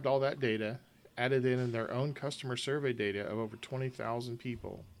 They grabbed all that data, added in their own customer survey data of over 20,000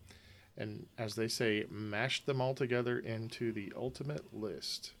 people, and as they say, mashed them all together into the ultimate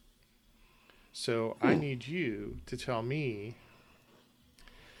list. So I need you to tell me.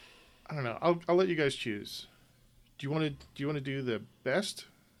 I don't know. I'll let you guys choose. Do you want to do the best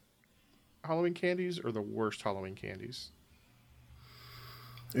Halloween candies or the worst Halloween candies?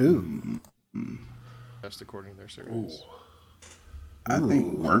 Ooh. Best according to their surveys. I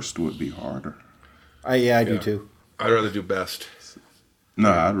think worst would be harder. I do too. I'd rather do best.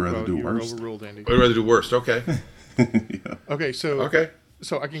 No, I'd rather do you were worst. overruled, Andy. I'd rather do worst. Okay. Yeah. Okay, so Okay.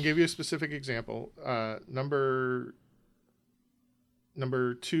 I can give you a specific example. Number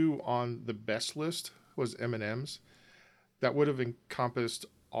 2 on the best list was M&Ms. That would have encompassed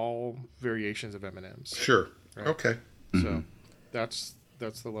all variations of M&Ms. Sure. Right. Okay. So that's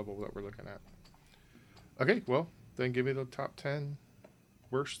the level that we're looking at. Okay, well, then give me the top 10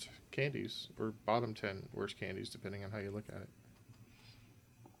 worst candies or bottom 10 worst candies, depending on how you look at it.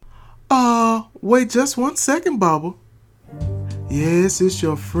 Wait just 1 second, Bubba. Yes, it's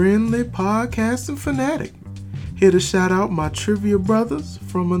your friendly podcasting fanatic. Here to shout out my trivia brothers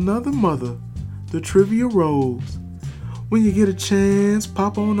from another mother, the Trivia Rogues. When you get a chance,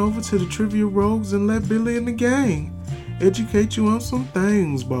 pop on over to the Trivia Rogues and let Billy and the gang educate you on some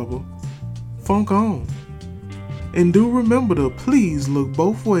things, Bubba. Funk on. And do remember to please look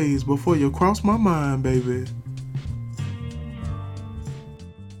both ways before you cross my mind, baby.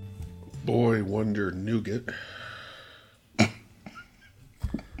 Boy Wonder Nougat.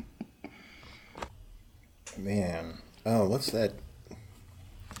 Man. Oh, what's that?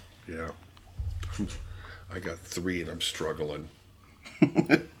 Yeah. I got 3 and I'm struggling.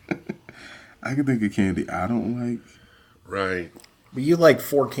 I can think of candy I don't like. Right. But you like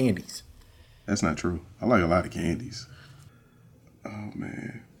 4 candies. That's not true. I like a lot of candies. Oh,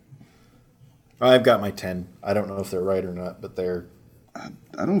 man. I've got my 10. I don't know if they're right or not, but they're...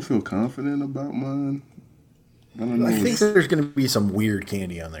 I don't feel confident about mine. I don't know. I think there's going to be some weird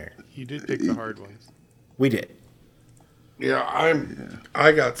candy on there. You did pick the hard ones. We did. Yeah,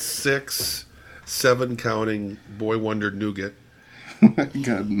 I got 6, 7 counting Boy Wonder Nougat. I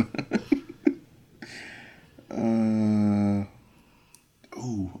got none.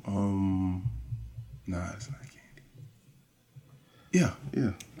 Nah, it's not candy. Yeah.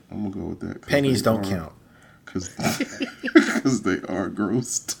 I'm gonna go with that. Pennies don't count. Because they are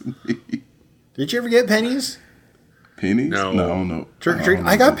gross to me. Did you ever get pennies? Pennies? No. No. Trick or treat.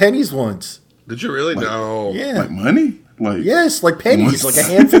 I got pennies once. Did you really? No. Yeah. Like money? Like Yes, like pennies, Once. like a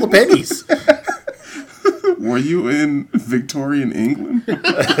handful of pennies. Were you in Victorian England? No,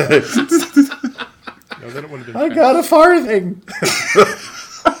 then it would have been. I got a farthing.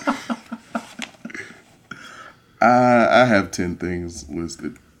 I have 10 things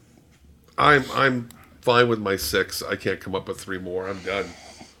listed. I'm fine with my 6. I can't come up with 3 more. I'm done.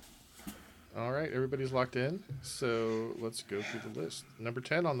 All right, everybody's locked in. So let's go through the list. Number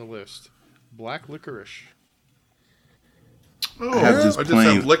 10 on the list, black licorice. Oh, I have just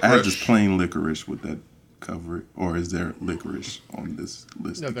plain licorice. licorice. Would that cover it? Or is there licorice on this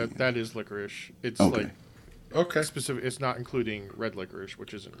list? No, again? that is licorice. It's Okay. like Okay. specific. It's not including red licorice,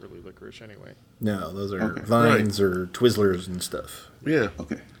 which isn't really licorice anyway. No, those are Okay. vines or Twizzlers and stuff. Yeah.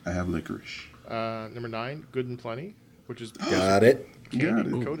 Okay, I have licorice. Number 9, good and plenty, which is Got it. Got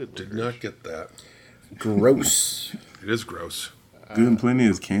it. coated Did licorice. not get that. Gross. It is gross. Good and plenty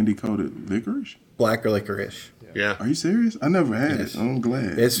is candy coated licorice. Black or licorice. Yeah. Are you serious? I never had Yes. it. I'm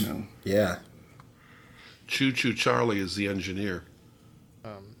glad. It's, you know. yeah. Choo Choo Charlie is the engineer.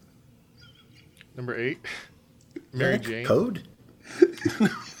 Number 8, Mary Black Jane. Code?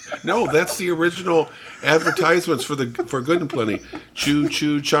 No, that's the original advertisements for Good and Plenty. Choo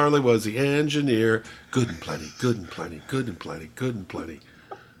Choo Charlie was the engineer. Good and Plenty, Good and Plenty, Good and Plenty, Good and Plenty.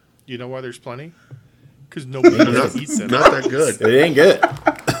 You know why there's plenty? Because nobody Not, eats them. not that good. It ain't good.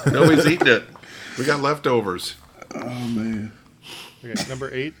 Nobody's eating it. We got leftovers. Oh man. Okay,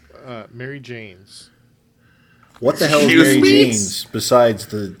 number 8, Mary Jane's. What the hell is Excuse Mary me? Jane's besides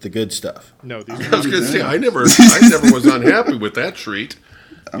the good stuff? No, these I was are, going to say I never was unhappy with that treat.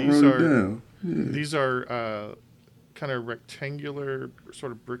 I These wrote it are- down. these are kind of rectangular,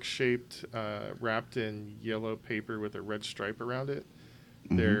 sort of brick-shaped, wrapped in yellow paper with a red stripe around it.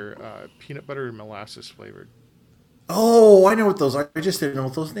 They're peanut butter and molasses flavored. Oh, I know what those are. I just didn't know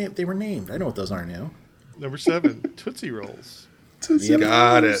what those they were named. I know what those are now. Number 7, Tootsie Rolls. Tootsie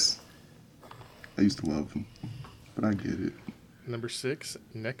Got Rolls. it. I used to love them. but I get it. Number 6,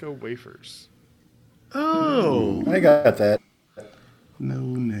 Necco wafers. Oh. I got that. No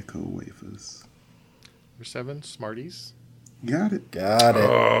Necco wafers. Number 7, Smarties. Got it. Got it.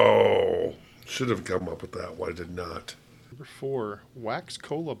 Oh. Should have come up with that one. I did not. Number 4, Wax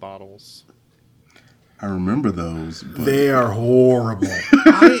Cola bottles. I remember those. But They are horrible.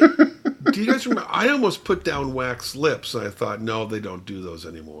 Do you guys remember? I almost put down Wax Lips, and I thought, no, they don't do those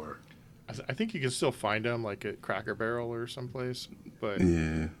anymore. I think you can still find them like at Cracker Barrel or someplace, but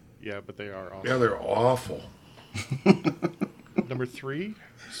yeah. but they are awful. Yeah, they're awful. Number 3,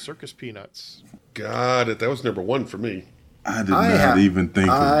 Circus Peanuts. Got it. That was number 1 for me. I did not even think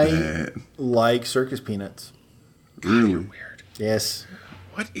of I that. like circus peanuts. Really? Weird. Yes.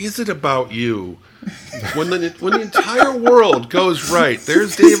 What is it about you? When the entire world goes right,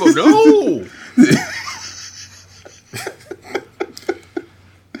 there's Dave. No.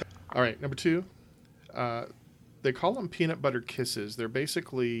 All right, number 2. They call them peanut butter kisses. They're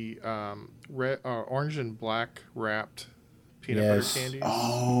basically orange and black wrapped peanut butter candies.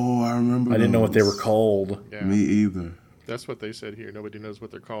 Oh, I remember. I didn't know what they were those. called. Yeah, Me either. that's what they said here. Nobody knows what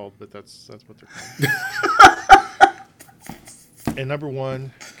they're called, but that's what they're called. And number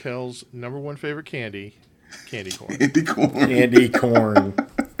 1, Kel's number 1 favorite candy corn. Candy corn. Candy corn.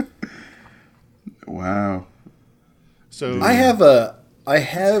 Wow. So I have a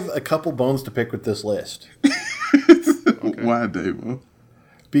couple bones to pick with this list. Why, Dave?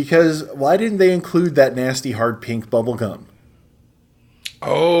 Because why didn't they include that nasty hard pink bubble gum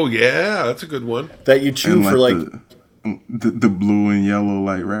Oh yeah, that's a good one. that you chew And for like the blue and yellow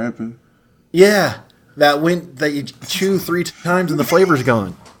like wrapping. yeah, that you chew 3 times and the flavor's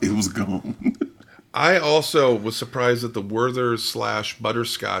gone. It was gone. I also was surprised that the Werther's /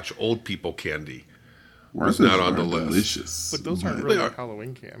 butterscotch old people candy was not on the list. Delicious. but those aren't They really are.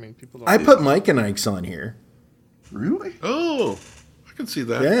 Halloween candy. I mean, people don't. I put Mike and Ike's on here. Really? Oh, I can see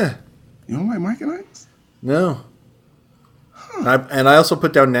that. Yeah, You don't like Mike and Ike's? no. And I also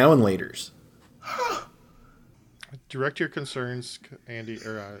put down Now and Laters. Direct your concerns, Andy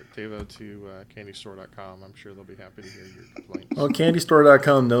or Devo, to candystore.com. I'm sure they'll be happy to hear your complaints. Well,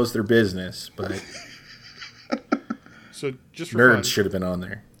 CandyStore.com knows their business, but So just for nerds fun, should have been on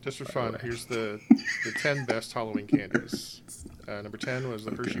there. just for fun, here's the 10 best Halloween candies. Number 10 was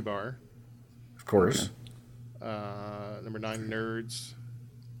the Hershey bar. Of course. Number 9, Nerds.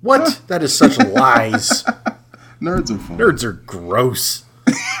 What? That is such lies. Nerds are fun. Nerds are gross.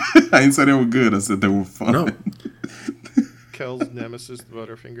 I didn't say they were good. I said they were fun. No. Kel's Nemesis, the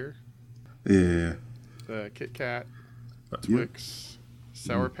Butterfinger. Yeah. The Kit Kat, Twix,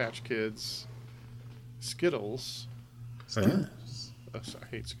 Sour Patch Kids, Skittles. Yeah. Oh, I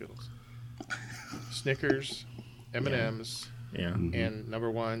hate Skittles. Snickers, M&M's, Yeah. and number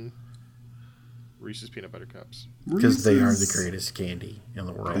 1, Reese's Peanut Butter Cups. Because they are the Reese's. greatest candy in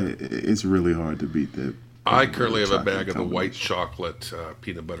the world. It's really hard to beat that. I currently have a chocolate bag of the combination. white chocolate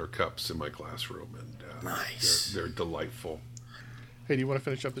peanut butter cups in my classroom, and Nice. they're delightful. Hey, do you want to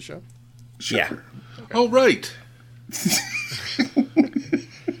finish up the show? Yeah. Oh, right.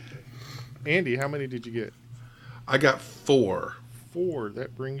 Andy, how many did you get? I got 4. 4.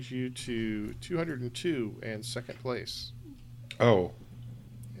 That brings you to 202 and second place. Oh,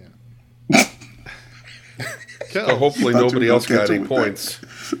 Kel, so hopefully Thought you nobody were else gonna got catch any up with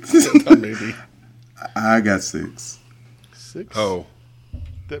points. Maybe. I got 6. 6. Oh,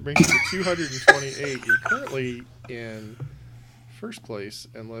 That brings you to 228. You're currently in first place,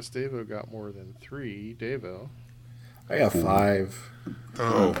 unless Devo got more than 3. Devo, I got 5.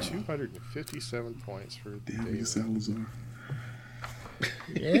 oh. 257 points for Damn you, Devo. Salazar.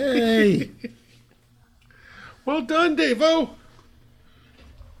 Yay. Well done, Davo.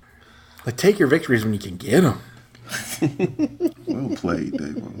 Like, take your victories when you can get them. Well played,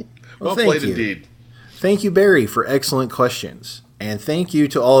 Dave. Well thank played you. indeed. Thank you, Barry, for excellent questions. And thank you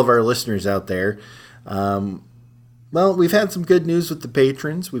to all of our listeners out there. Well, we've had some good news with the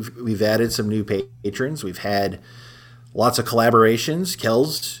patrons. We've added some new patrons. We've had lots of collaborations.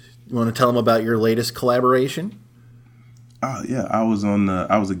 Kels, you want to tell them about your latest collaboration? Oh yeah, I was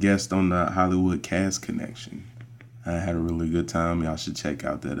a guest on the Hollywood Cast Connection. I had a really good time. Y'all should check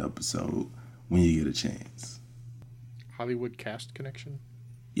out that episode when you get a chance. Hollywood Cast Connection.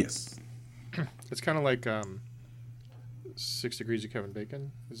 Yes. It's kind of like 6 Degrees of Kevin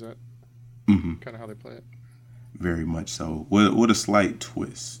Bacon. Is that kind of how they play it? Very much so. With a slight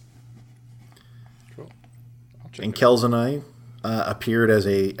twist. Cool. I'll check And it out. Kels and I appeared as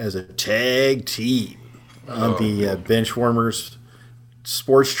a tag team on the Benchwarmers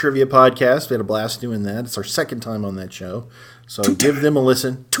Sports Trivia Podcast. We had a blast doing that. It's our second time on that show. So give them a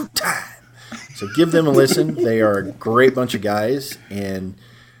listen. 2 times. So give them a listen. They are a great bunch of guys, and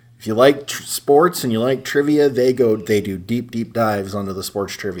if you like sports and you like trivia, they do deep dives onto the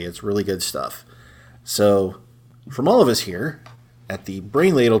sports trivia. It's really good stuff. So from all of us here at the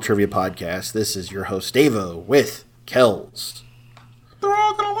Brain Ladle Trivia Podcast, this is your host Davo with Kells. They're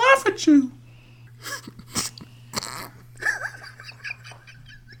all gonna laugh at you.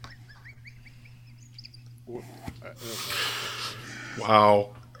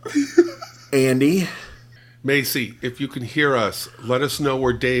 Wow. Andy. Macy, if you can hear us, let us know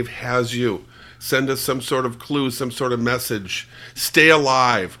where Dave has you. Send us some sort of clue, some sort of message. Stay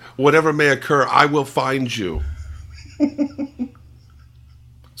alive. Whatever may occur, I will find you.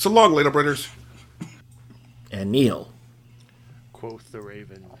 So long, Ladle Brainers. And Neil. Quoth the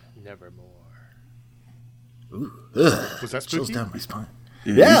raven, nevermore. Ooh, ugh, Was that chills spooky? down my spine.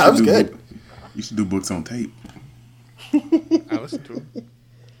 Yeah, Yeah, that was good. You should do books on tape. I listened to him.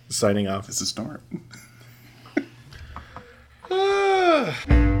 Signing off. It's a start.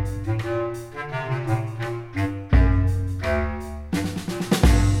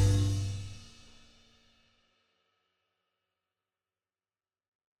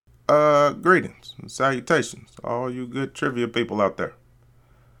 Greetings and salutations to all you good trivia people out there.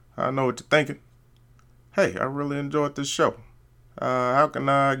 I know what you're thinking. Hey, I really enjoyed this show. How can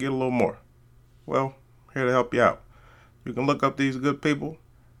I get a little more? Well, here to help you out. You can look up these good people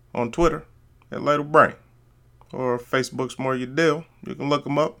on Twitter at Ladle Brain, or if Facebook's more your deal, you can look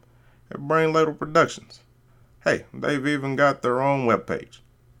them up at Brain Ladle Productions. Hey, they've even got their own webpage.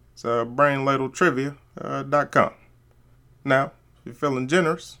 It's brainladletrivia.com. Now, if you're feeling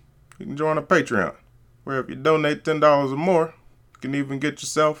generous, you can join a Patreon, where if you donate $10 or more, you can even get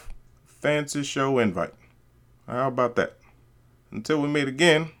yourself a fancy show invite. How about that? Until we meet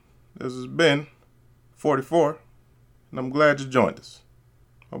again, this has been 44, and I'm glad you joined us.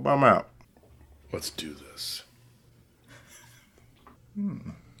 Hope I'm out. Let's do this.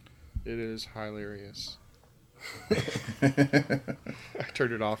 It is hilarious. I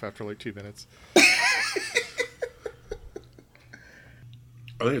turned it off after like 2 minutes.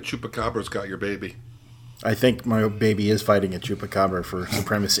 I think a chupacabra's got your baby. I think my baby is fighting a chupacabra for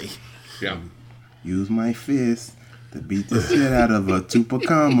supremacy. Yeah. Use my fist to beat the shit out of a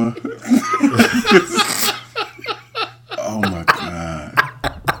chupacabra. Oh my god.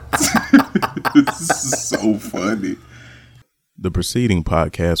 This is so funny. The preceding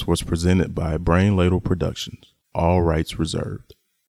podcast was presented by Brain Ladle Productions. All rights reserved.